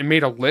I went and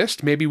made a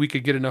list, maybe we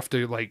could get enough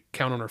to like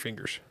count on our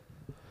fingers.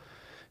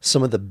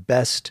 Some of the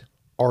best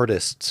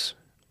artists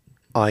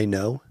I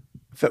know,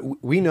 in fact,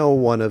 we know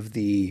one of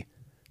the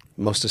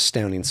most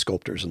astounding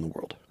sculptors in the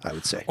world, I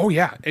would say. Oh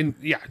yeah. And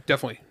yeah,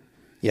 definitely.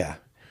 Yeah.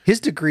 His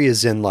degree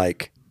is in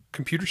like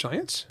computer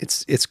science.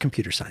 It's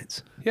computer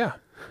science. Yeah.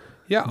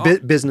 Yeah.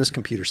 Business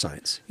computer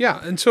science. Yeah.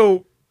 And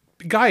so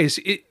guys,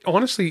 it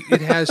honestly,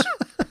 it has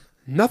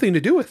nothing to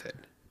do with it.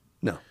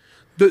 No.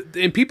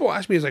 And people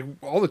ask me, is like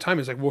all the time,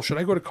 is like, well, should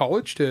I go to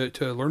college to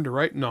learn to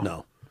write?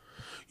 No.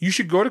 You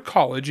should go to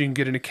college and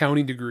get an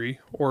accounting degree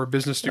or a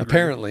business degree.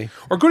 Apparently.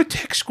 Or go to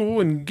tech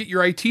school and get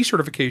your IT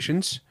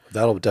certifications.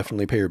 That'll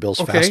definitely pay your bills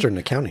faster than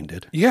accounting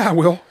did. Yeah,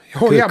 well,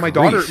 Good yeah,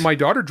 grief. my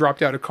daughter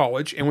dropped out of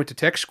college and went to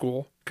tech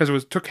school because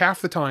it took half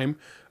the time,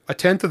 a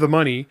tenth of the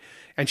money,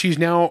 and she's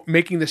now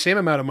making the same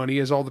amount of money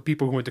as all the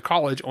people who went to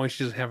college, only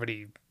she doesn't have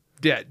any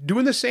debt,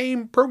 doing the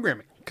same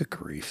programming. Good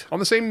grief. On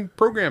the same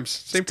programs,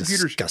 same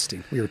computers.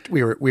 Disgusting.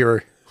 We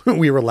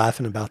were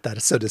laughing about that.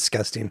 It's so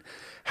disgusting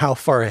how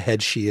far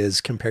ahead she is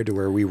compared to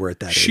where we were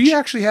at that age. She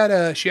actually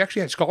had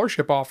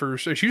scholarship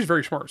offers. She was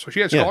very smart, so she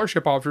had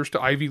scholarship offers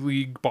to Ivy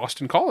League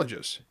Boston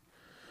colleges,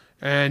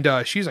 and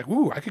she's like,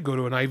 "Ooh, I could go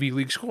to an Ivy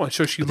League school." And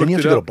so she looked it up. Then you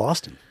have to go to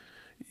Boston,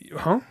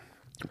 huh?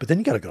 But then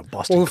you got to go to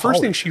Boston. Well, the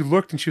first thing she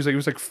looked, and she was like, it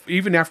was like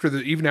even after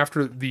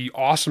the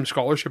awesome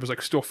scholarship, it was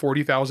like still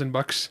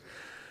 $40,000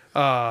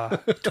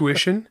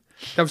 tuition.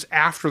 That was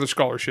after the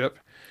scholarship.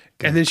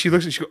 And then she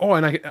looks and she goes, oh,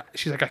 and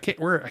she's like, I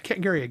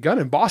can't carry a gun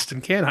in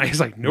Boston, can I? He's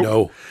like, nope.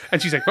 No. And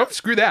she's like, oh,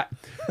 screw that.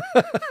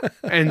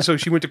 And so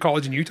she went to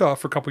college in Utah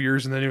for a couple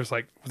years, and then it was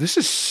like, this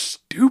is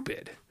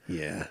stupid.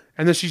 Yeah.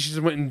 And then she just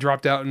went and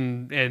dropped out,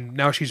 and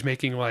now she's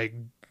making like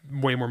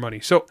way more money.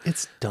 So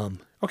it's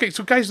dumb. Okay,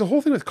 so guys, the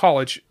whole thing with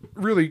college,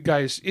 really,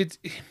 guys,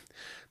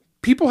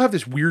 people have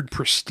this weird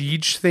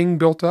prestige thing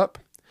built up.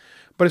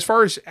 But as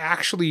far as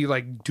actually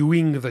like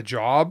doing the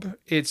job,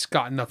 it's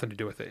got nothing to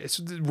do with it.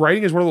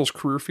 Writing is one of those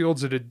career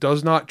fields that it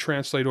does not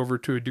translate over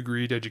to a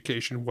degreed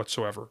education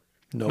whatsoever.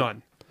 Nope.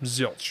 None.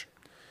 Zilch.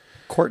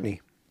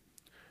 Courtney.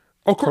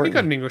 Oh, Courtney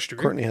got an English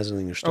degree. Courtney has an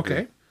English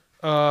degree.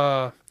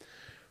 Okay.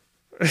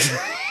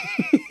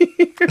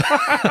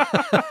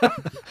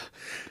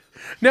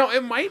 Now,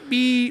 it might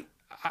be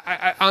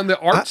on the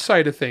art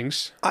side of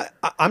things.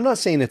 I'm not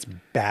saying it's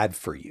bad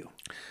for you.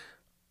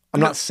 I'm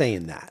not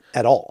saying that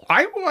at all.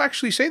 I will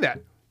actually say that.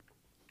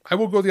 I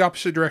will go the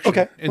opposite direction.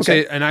 Okay.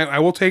 Say, and I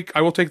will take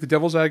the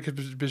devil's advocate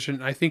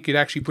position. I think it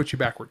actually puts you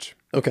backwards.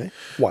 Okay.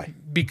 Why?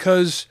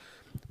 Because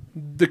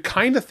the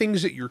kind of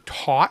things that you're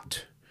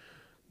taught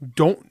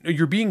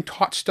you're being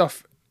taught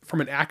stuff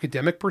from an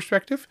academic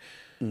perspective.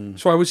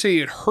 So I would say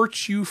it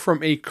hurts you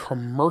from a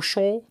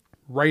commercial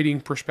writing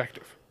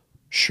perspective.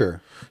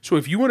 Sure. So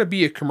if you want to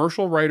be a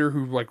commercial writer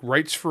who like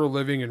writes for a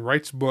living and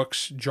writes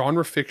books,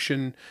 genre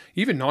fiction,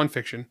 even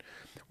nonfiction,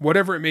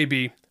 whatever it may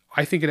be,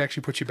 I think it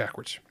actually puts you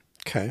backwards.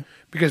 Okay.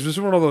 Because this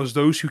is one of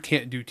those who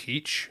can't do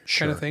teach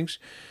kind of things.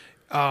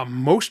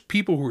 Most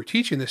people who are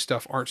teaching this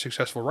stuff aren't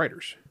successful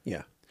writers.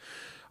 Yeah.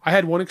 I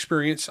had one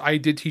experience. I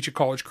did teach a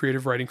college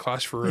creative writing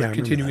class for a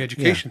continuing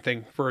education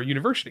thing for a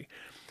university.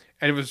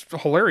 And it was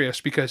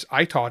hilarious because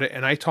I taught it,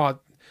 and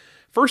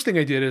first thing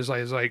I did is I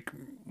was like,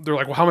 they're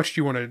like, well, how much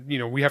do you want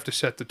to, we have to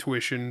set the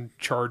tuition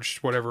charge,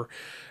 whatever.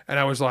 And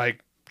I was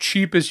like,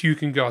 cheap as you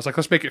can go. I was like,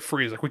 let's make it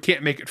free. I was like, we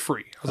can't make it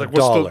free. I was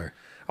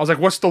like,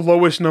 what's the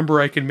lowest number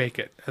I can make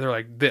it? And they're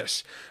like,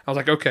 this. I was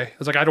like, okay. I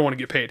was like, I don't want to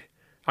get paid.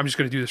 I'm just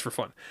going to do this for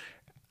fun.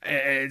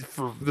 And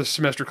for the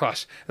semester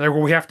class. And they're like,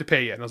 well, we have to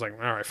pay you. And I was like, all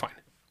right, fine.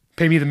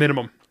 Pay me the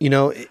minimum.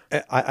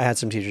 I had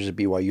some teachers at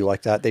BYU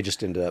like that. They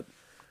just ended up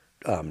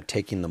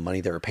taking the money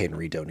they were paid and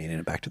redonating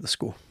it back to the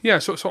school. Yeah,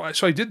 so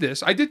I did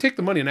this. I did take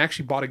the money and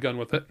actually bought a gun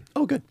with it.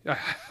 Oh, good. I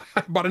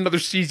bought another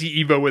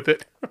CZ Evo with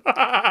it.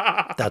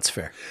 That's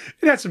fair.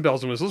 It had some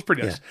bells and whistles.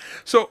 Pretty nice.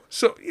 Yeah.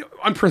 So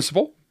on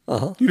principle,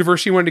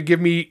 university wanted to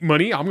give me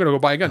money. I'm going to go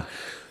buy a gun.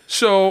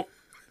 So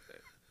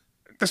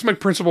that's my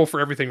principle for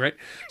everything, right?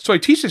 So I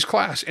teach this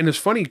class, and it's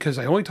funny because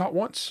I only taught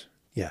once.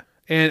 Yeah.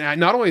 And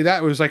not only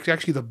that, it was like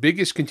actually the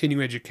biggest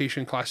continuing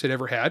education class I'd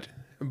ever had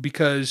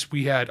because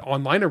we had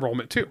online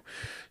enrollment too.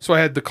 So I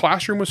had the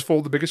classroom was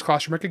full. The biggest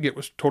classroom I could get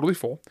was totally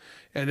full.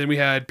 And then we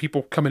had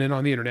people coming in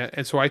on the internet.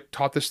 And so I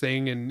taught this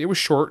thing, and it was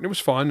short and it was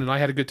fun, and I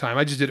had a good time.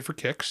 I just did it for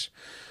kicks.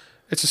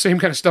 It's the same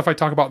kind of stuff I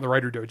talk about in the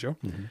Writer Dojo.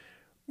 Mm-hmm.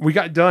 We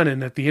got done,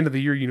 and at the end of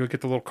the year, get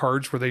the little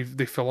cards where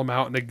they fill them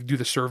out and they do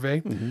the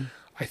survey. Mm-hmm.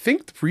 I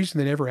think the reason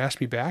they never asked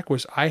me back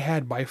was I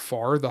had by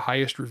far the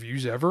highest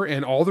reviews ever.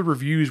 And all the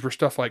reviews were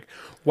stuff like,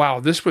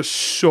 wow, this was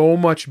so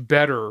much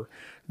better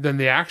than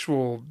the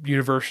actual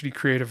university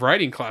creative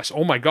writing class.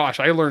 Oh my gosh,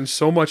 I learned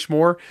so much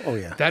more. Oh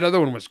yeah. That other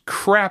one was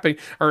crapping.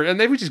 And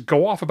they would just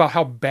go off about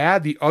how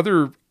bad the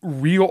other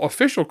real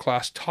official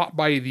class taught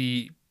by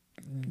the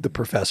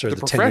professor, the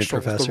tenured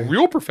professor. The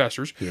real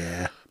professors.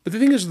 Yeah. But the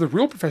thing is, the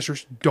real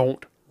professors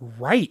don't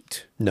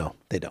write. No,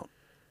 they don't.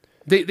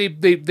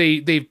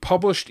 They've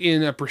published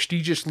in a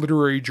prestigious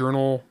literary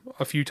journal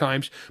a few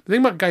times. The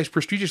thing about, guys,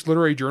 prestigious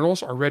literary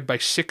journals are read by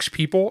 6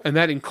 people, and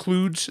that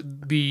includes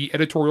the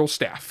editorial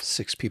staff.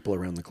 6 people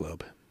around the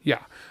globe. Yeah.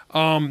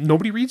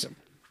 Nobody reads them.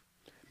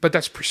 But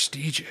that's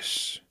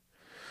prestigious.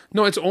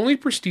 No, it's only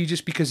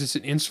prestigious because it's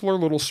an insular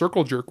little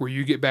circle jerk where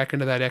you get back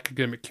into that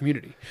academic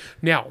community.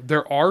 Now,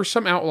 there are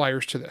some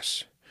outliers to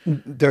this.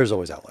 There's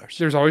always outliers.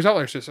 There's always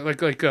outliers to this.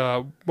 Like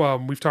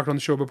we've talked on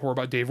the show before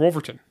about Dave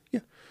Wolverton.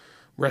 Yeah.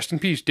 Rest in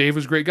peace. Dave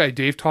was a great guy.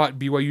 Dave taught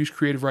BYU's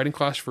creative writing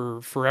class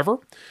for forever.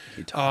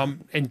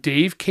 And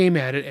Dave came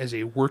at it as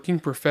a working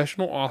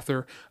professional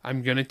author.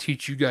 I'm going to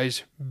teach you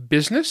guys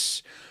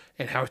business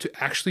and how to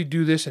actually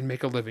do this and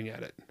make a living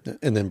at it.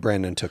 And then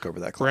Brandon took over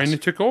that class. Brandon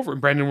took over, and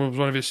Brandon was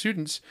one of his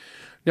students.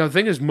 Now, the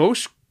thing is,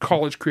 most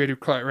college creative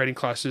writing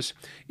classes,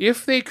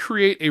 if they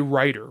create a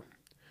writer,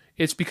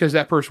 it's because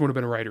that person would have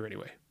been a writer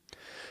anyway.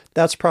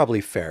 That's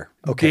probably fair.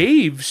 Okay.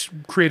 Dave's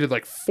created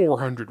like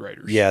 400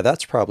 writers. Yeah,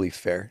 that's probably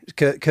fair.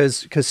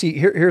 Because see,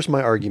 here's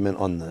my argument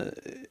on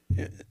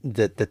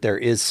that there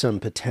is some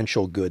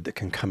potential good that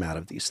can come out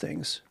of these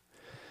things.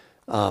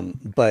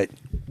 But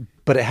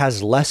it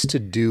has less to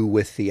do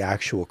with the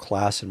actual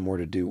class and more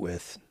to do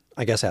with,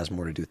 I guess it has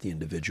more to do with the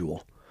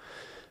individual.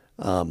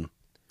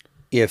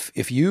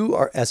 If you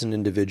are, as an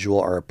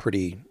individual, are a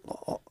pretty,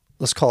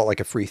 let's call it like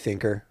a free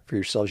thinker for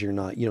yourselves, you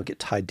don't get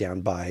tied down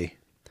by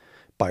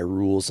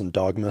rules and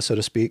dogma, so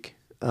to speak,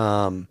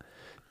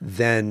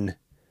 then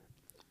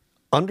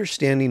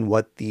understanding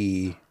what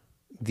the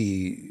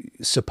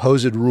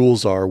supposed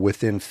rules are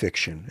within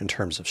fiction in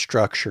terms of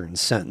structure and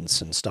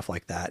sentence and stuff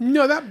like that.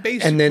 No, that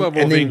basic level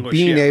of English,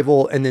 being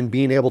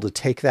able to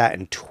take that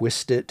and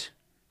twist it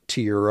to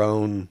your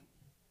own,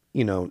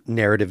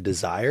 narrative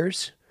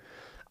desires,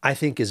 I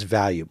think is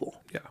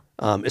valuable. Yeah.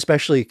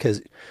 Especially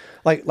because,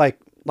 like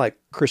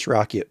Chris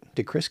Rocket,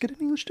 did Chris get an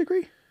English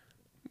degree?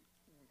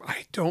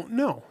 I don't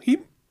know.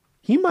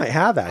 He might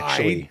have,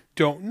 actually. I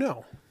don't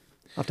know.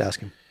 I'll have to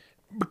ask him.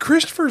 But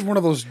Christopher's one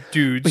of those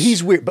dudes. But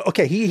he's weird. But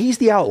okay, he's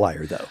the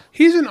outlier, though.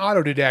 He's an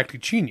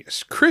autodidactic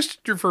genius.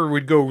 Christopher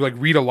would go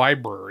read a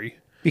library.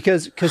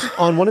 Because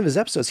on one of his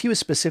episodes, he was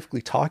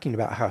specifically talking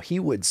about how he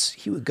would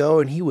go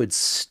and he would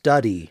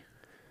study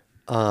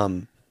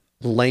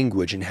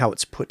language and how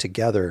it's put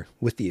together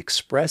with the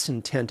express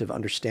intent of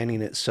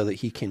understanding it so that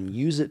he can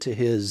use it to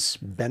his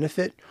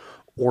benefit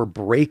or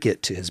break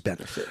it to his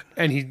benefit.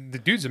 And the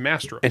dude's a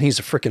master. And he's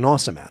a freaking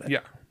awesome at it.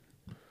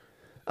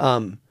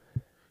 Yeah.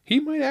 He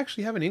might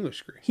actually have an English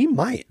degree. He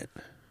might.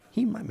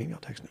 Maybe I'll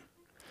text him.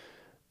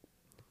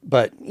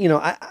 But,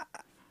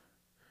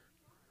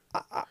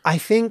 I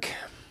think,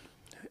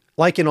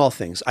 like in all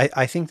things,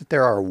 I think that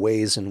there are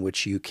ways in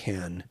which you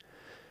can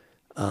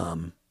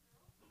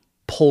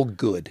pull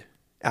good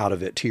out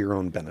of it to your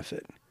own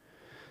benefit.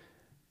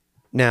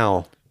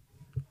 Now,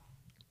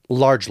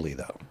 largely,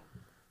 though,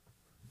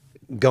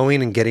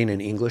 going and getting an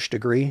English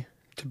degree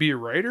to be a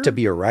writer?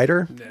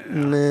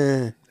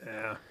 Nah.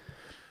 Yeah.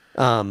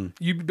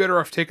 You'd be better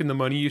off taking the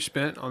money you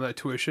spent on that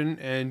tuition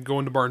and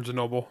going to Barnes &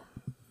 Noble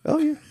Oh,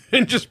 yeah.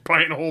 and just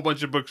buying a whole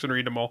bunch of books and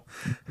reading them all.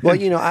 Well,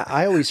 you know,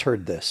 I always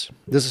heard this.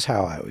 This is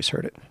how I always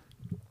heard it.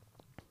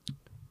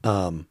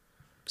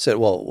 Said,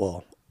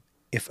 well,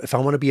 if I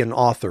want to be an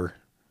author,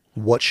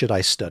 what should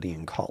I study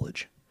in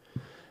college?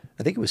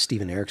 I think it was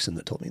Steven Erickson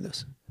that told me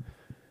this.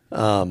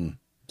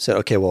 Said,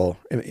 okay, well,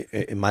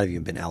 it might have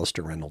even been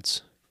Alistair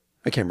Reynolds.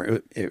 I can't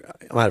remember.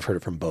 I might have heard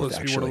it from both, Let's be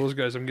one actually. of those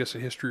guys. I'm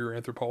guessing history or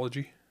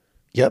anthropology.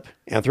 Yep.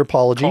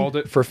 Anthropology Called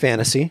it. for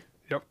fantasy.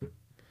 Yep.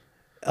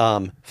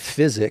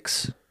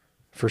 Physics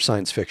for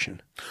science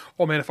fiction.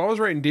 Oh man, if I was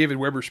writing David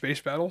Weber Space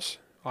Battles,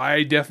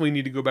 I definitely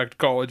need to go back to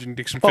college and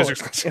take some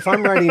physics classes. If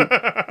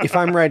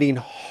I'm writing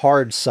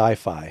hard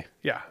sci-fi,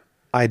 Yeah.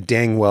 I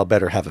dang well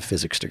better have a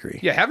physics degree.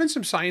 Yeah, having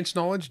some science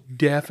knowledge,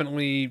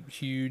 definitely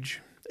huge.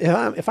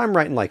 If I'm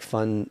writing like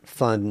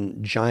fun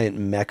giant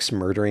mechs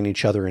murdering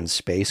each other in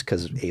space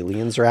because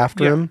aliens are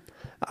after them,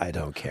 I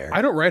don't care.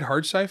 I don't write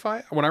hard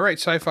sci-fi. When I write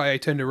sci-fi, I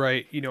tend to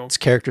write, It's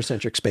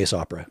character-centric space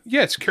opera.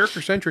 yeah, it's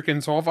character-centric.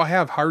 And so if I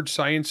have hard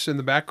science in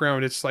the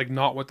background, it's like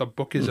not what the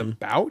book is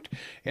about.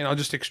 And I'll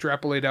just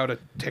extrapolate out a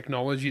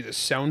technology that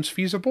sounds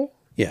feasible.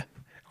 Yeah.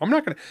 I'm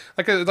not going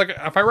to, like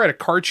if I write a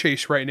car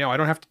chase right now, I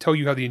don't have to tell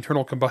you how the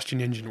internal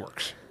combustion engine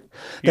works.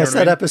 You know That's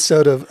what I that mean?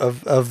 episode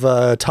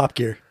of Top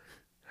Gear.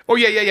 Oh,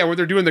 yeah, where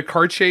they're doing the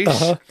car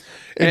chase.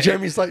 And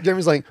Jeremy's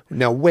like,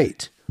 now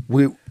wait,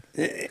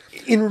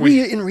 in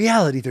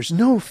reality, there's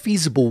no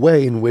feasible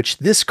way in which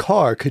this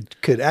car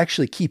could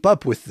actually keep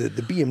up with the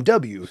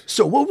BMW.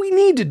 So what we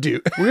need to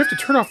do, We have to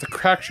turn off the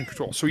traction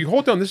control. So you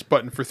hold down this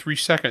button for 3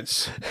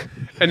 seconds,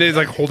 and then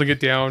like holding it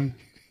down.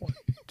 1,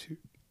 2,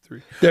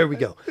 3. there we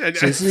go. So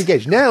this is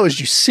engaged. Now, as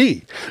you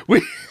see,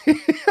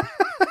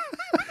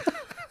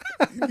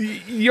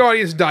 The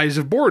audience dies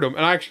of boredom,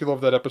 and I actually love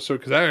that episode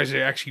because that is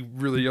actually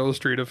really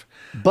illustrative.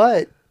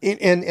 but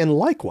and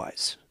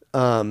likewise,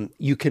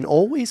 you can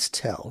always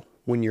tell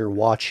when you're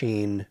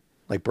watching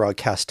like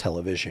broadcast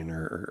television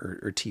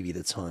or TV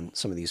that's on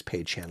some of these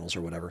paid channels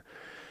or whatever.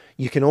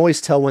 You can always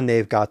tell when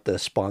they've got the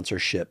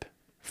sponsorship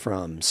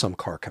from some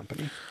car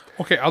company.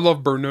 Okay, I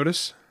love Burn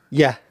Notice.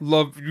 Yeah.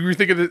 You were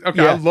thinking that?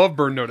 Okay, Yeah. I love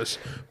Burn Notice,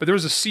 but there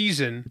was a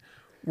season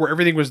where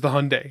everything was the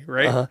Hyundai,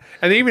 right?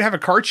 And they even have a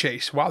car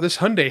chase. Wow, this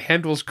Hyundai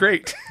handles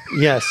great.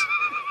 Yes.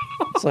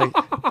 It's like,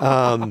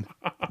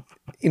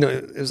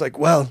 it was like,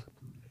 well,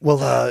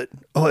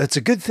 it's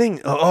a good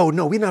thing. Oh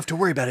no, we don't have to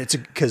worry about it. It's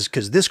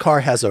because this car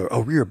has a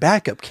rear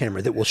backup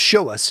camera that will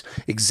show us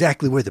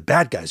exactly where the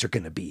bad guys are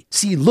going to be.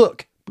 See,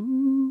 look.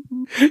 Oh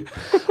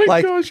my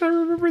Like- gosh, I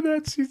remember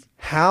that season.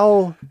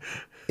 How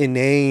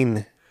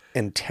inane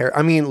and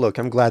I mean, look,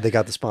 I'm glad they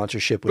got the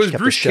sponsorship, which But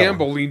kept Bruce the show.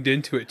 Campbell leaned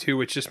into it too,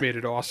 which just made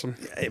it awesome.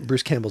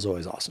 Bruce Campbell's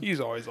always awesome. He's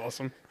always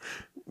awesome.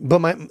 But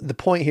the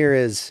point here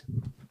is,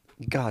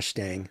 gosh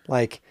dang,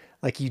 like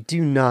you do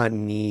not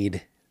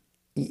need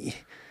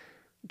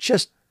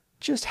just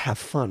have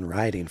fun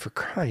writing, for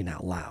crying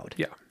out loud.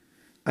 Yeah.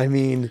 I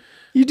mean,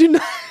 you do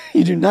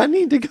not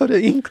need to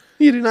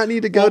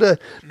go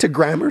to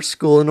grammar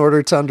school in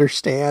order to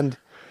understand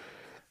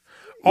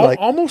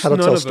Almost how to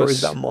none tell of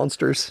stories us. about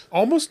monsters.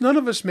 Almost none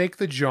of us make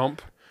the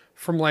jump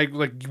from like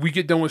we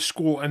get done with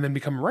school and then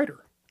become a writer.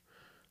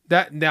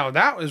 That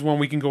is when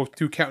we can go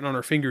through counting on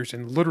our fingers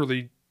and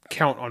literally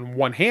count on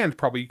one hand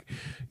probably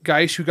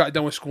guys who got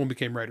done with school and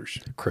became writers.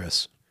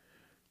 Chris,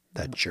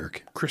 that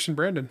jerk. Chris and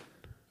Brandon.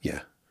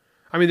 Yeah.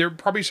 I mean, there are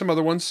probably some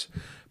other ones,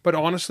 but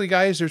honestly,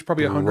 guys, there's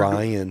probably 100.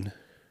 Ryan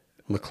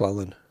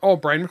McClellan. Oh,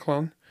 Brian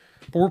McClellan.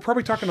 But we're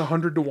probably talking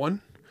 100 to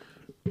 1.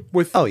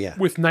 With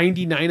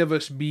 99 of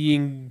us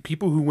being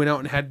people who went out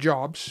and had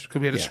jobs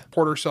because we had to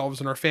support ourselves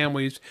and our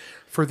families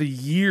for the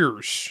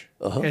years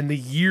and the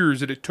years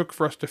that it took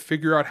for us to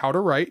figure out how to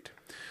write,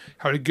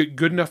 how to get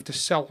good enough to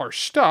sell our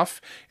stuff,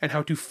 and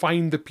how to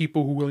find the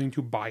people who are willing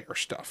to buy our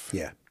stuff.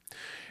 Yeah.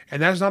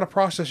 And that is not a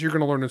process you're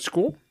going to learn in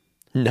school.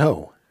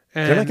 No.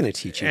 And, They're not going to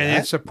teach you and that.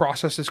 it's a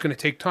process that's going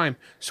to take time.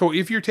 So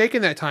if you're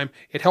taking that time,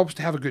 it helps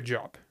to have a good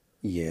job.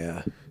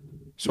 Yeah.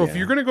 So if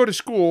you're going to go to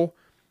school,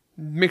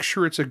 make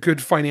sure it's a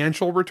good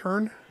financial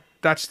return.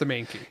 That's the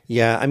main key.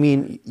 Yeah, I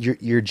mean,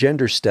 your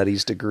gender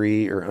studies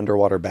degree or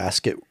underwater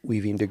basket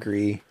weaving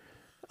degree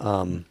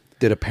that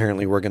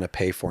apparently we're going to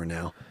pay for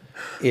now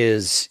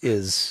is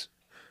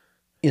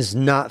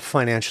not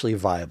financially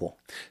viable.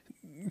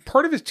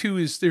 Part of it too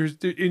is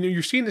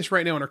you're seeing this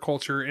right now in our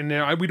culture, and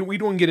now we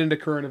don't get into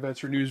current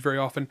events or news very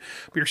often,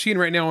 but you're seeing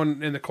right now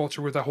in the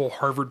culture with that whole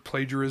Harvard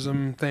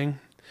plagiarism thing.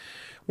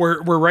 Where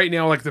right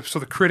now, like the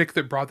critic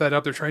that brought that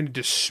up, they're trying to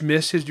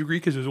dismiss his degree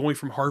because it was only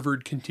from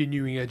Harvard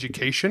continuing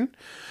education,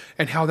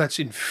 and how that's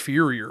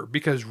inferior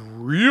because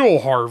real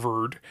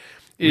Harvard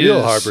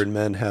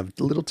men have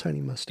little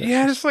tiny mustaches.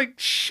 Yeah, it's like,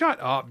 shut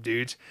up,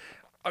 dudes.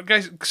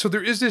 Guys, so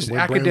there is this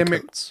Wear brown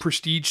academic coats.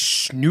 prestige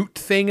snoot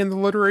thing in the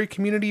literary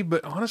community,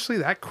 but honestly,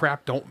 that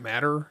crap don't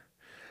matter.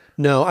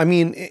 No, I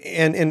mean,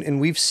 and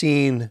we've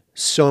seen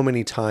so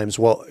many times.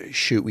 Well,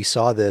 shoot, we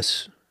saw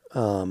this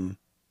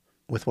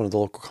with one of the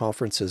local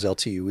conferences,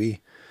 LTUE.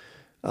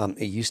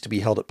 It used to be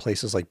held at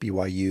places like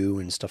BYU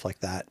and stuff like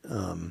that,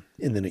 and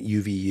then at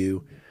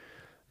UVU.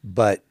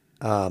 But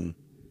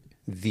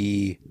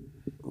the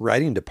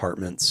writing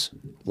departments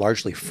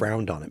largely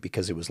frowned on it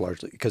because it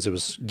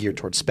was geared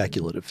towards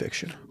speculative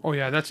fiction. Oh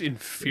yeah, that's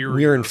inferior.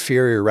 We're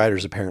inferior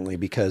writers apparently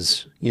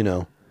because,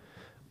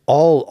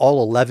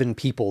 all 11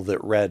 people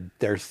that read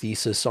their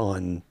thesis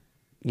on,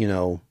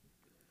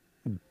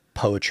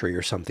 poetry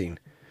or something,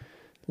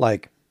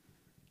 like,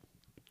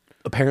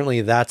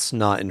 apparently that's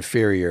not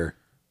inferior,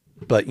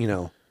 but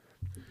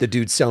the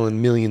dude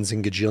selling millions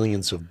and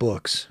gajillions of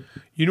books,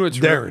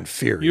 they're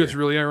inferior. You know what's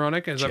really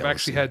ironic is Jealousy. I've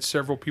actually had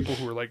several people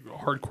who are like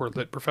hardcore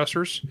lit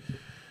professors,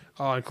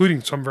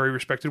 including some very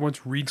respected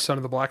ones, read Son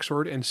of the Black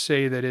Sword and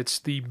say that it's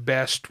the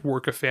best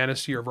work of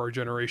fantasy of our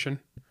generation.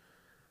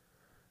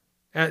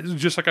 And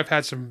just like I've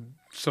had some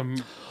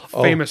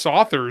famous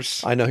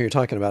authors. I know who you're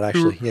talking about,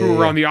 actually. Who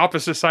were on the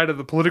opposite side of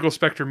the political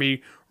spectrum.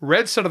 Me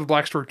read Son of the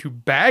Black Sword to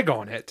bag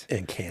on it.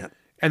 And can't.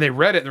 And they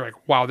read it and they're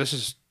like, wow, this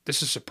is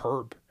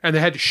superb. And they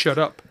had to shut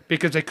up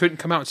because they couldn't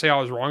come out and say I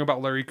was wrong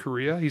about Larry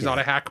Correia. He's not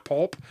a hack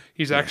pulp.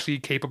 He's actually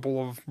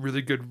capable of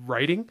really good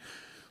writing.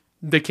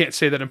 They can't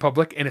say that in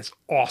public, and it's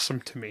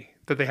awesome to me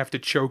that they have to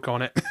choke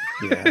on it.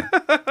 Yeah.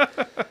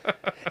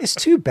 It's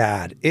too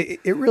bad.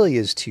 It really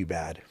is too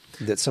bad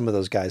that some of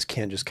those guys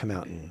can't just come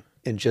out and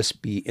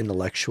just be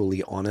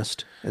intellectually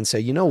honest and say,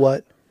 you know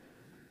what?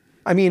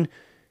 I mean...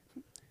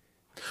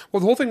 Well,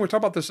 the whole thing, we're talking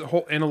about this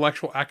whole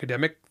intellectual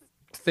academic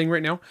thing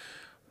right now,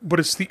 but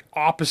it's the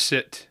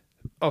opposite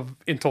of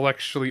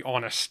intellectually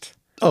honest.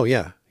 Oh,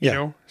 yeah.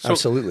 Yeah, So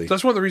absolutely.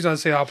 That's one of the reasons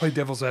I say I'll play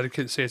devil's advocate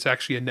and say it's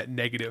actually a net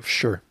negative.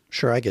 Sure,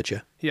 I get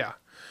you. Yeah.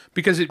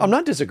 Because I'm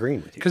not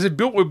disagreeing with you. Because it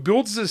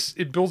builds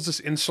this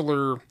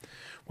insular,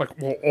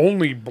 like, well,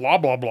 only blah,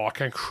 blah, blah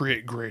can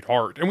create great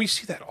art. And we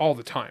see that all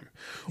the time.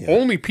 Yeah.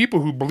 Only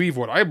people who believe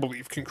what I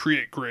believe can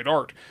create great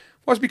art.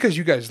 Well, it's because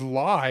you guys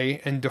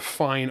lie and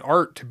define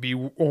art to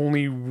be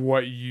only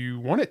what you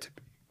want it to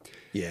be.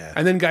 Yeah.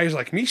 And then guys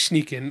like me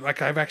sneak in,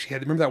 like I've actually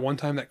had, remember that one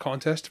time, that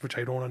contest, which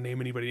I don't want to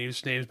name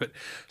anybody's names, but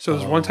so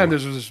there's one time,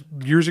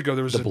 years ago,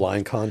 there was the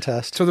blind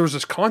contest. So there was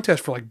this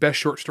contest for like best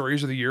short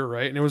stories of the year,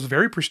 right? And it was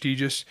very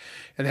prestigious,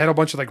 and they had a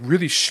bunch of like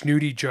really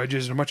snooty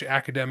judges and a bunch of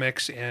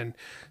academics and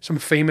some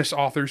famous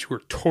authors who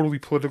were totally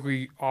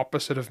politically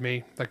opposite of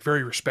me, like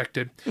very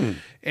respected.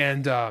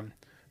 And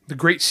The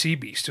Great Sea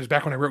Beast. It was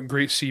back when I wrote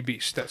Great Sea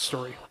Beast, that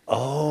story.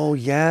 Oh,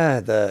 yeah.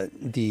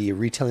 The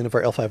retelling of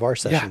our L5R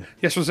session.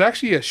 Yeah. So it was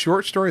actually a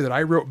short story that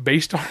I wrote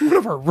based on one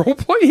of our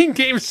role-playing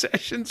game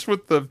sessions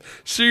with the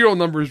serial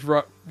numbers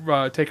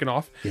taken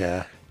off.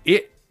 Yeah.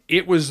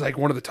 It was like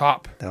one of the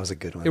top. That was a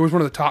good one. It was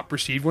one of the top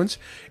received ones,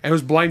 and it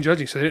was blind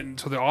judging. So they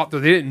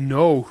didn't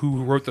know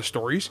who wrote the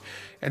stories,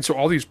 and so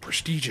all these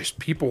prestigious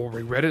people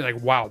read it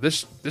like, wow,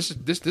 this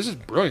is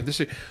brilliant.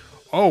 It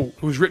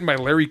was written by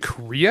Larry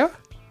Correia.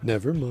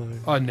 Never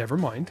mind. Never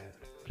mind.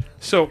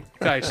 So,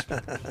 guys,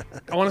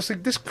 honestly,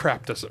 this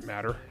crap doesn't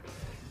matter.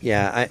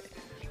 Yeah,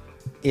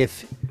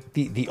 if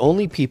the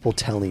only people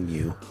telling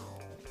you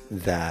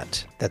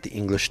that the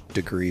English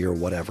degree or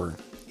whatever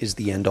is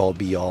the end all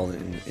be all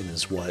and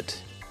is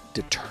what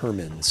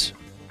determines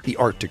the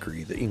art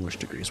degree, the English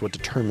degree is what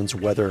determines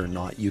whether or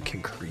not you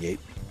can create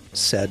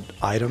said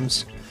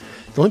items.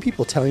 The only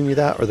people telling you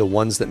that are the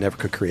ones that never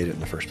could create it in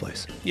the first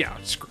place. Yeah,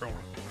 screw them.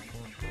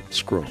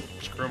 Screw them.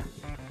 Screw them.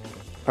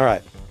 All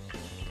right.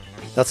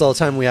 That's all the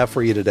time we have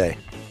for you today.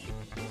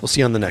 We'll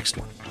see you on the next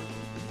one.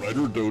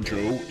 Writer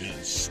Dojo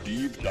is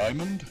Steve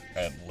Diamond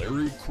and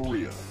Larry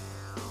Correia.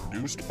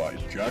 Produced by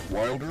Jack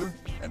Wilder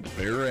and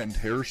Bear and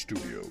Hare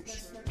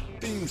Studios.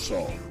 Theme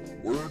song,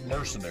 Word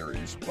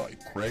Mercenaries by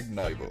Craig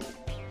Nivo.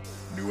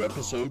 New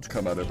episodes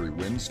come out every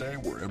Wednesday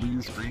wherever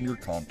you stream your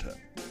content.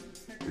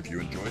 If you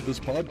enjoyed this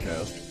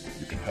podcast,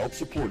 you can help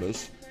support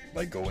us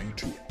by going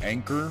to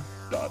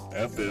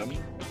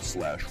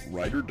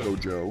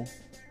anchor.fm/WriterDojo,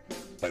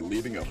 by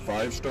leaving a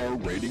 5-star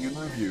rating and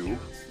review,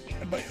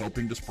 and by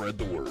helping to spread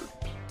the word.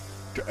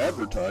 To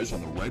advertise on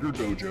the Writer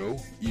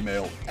Dojo,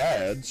 email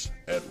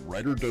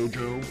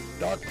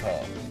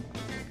ads@writerdojo.com.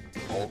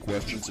 All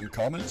questions and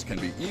comments can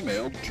be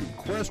emailed to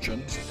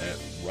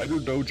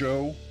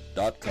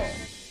questions@writerdojo.com.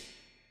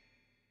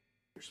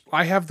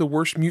 I have the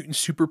worst mutant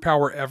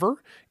superpower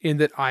ever in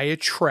that I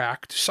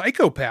attract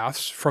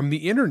psychopaths from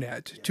the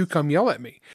internet to come yell at me.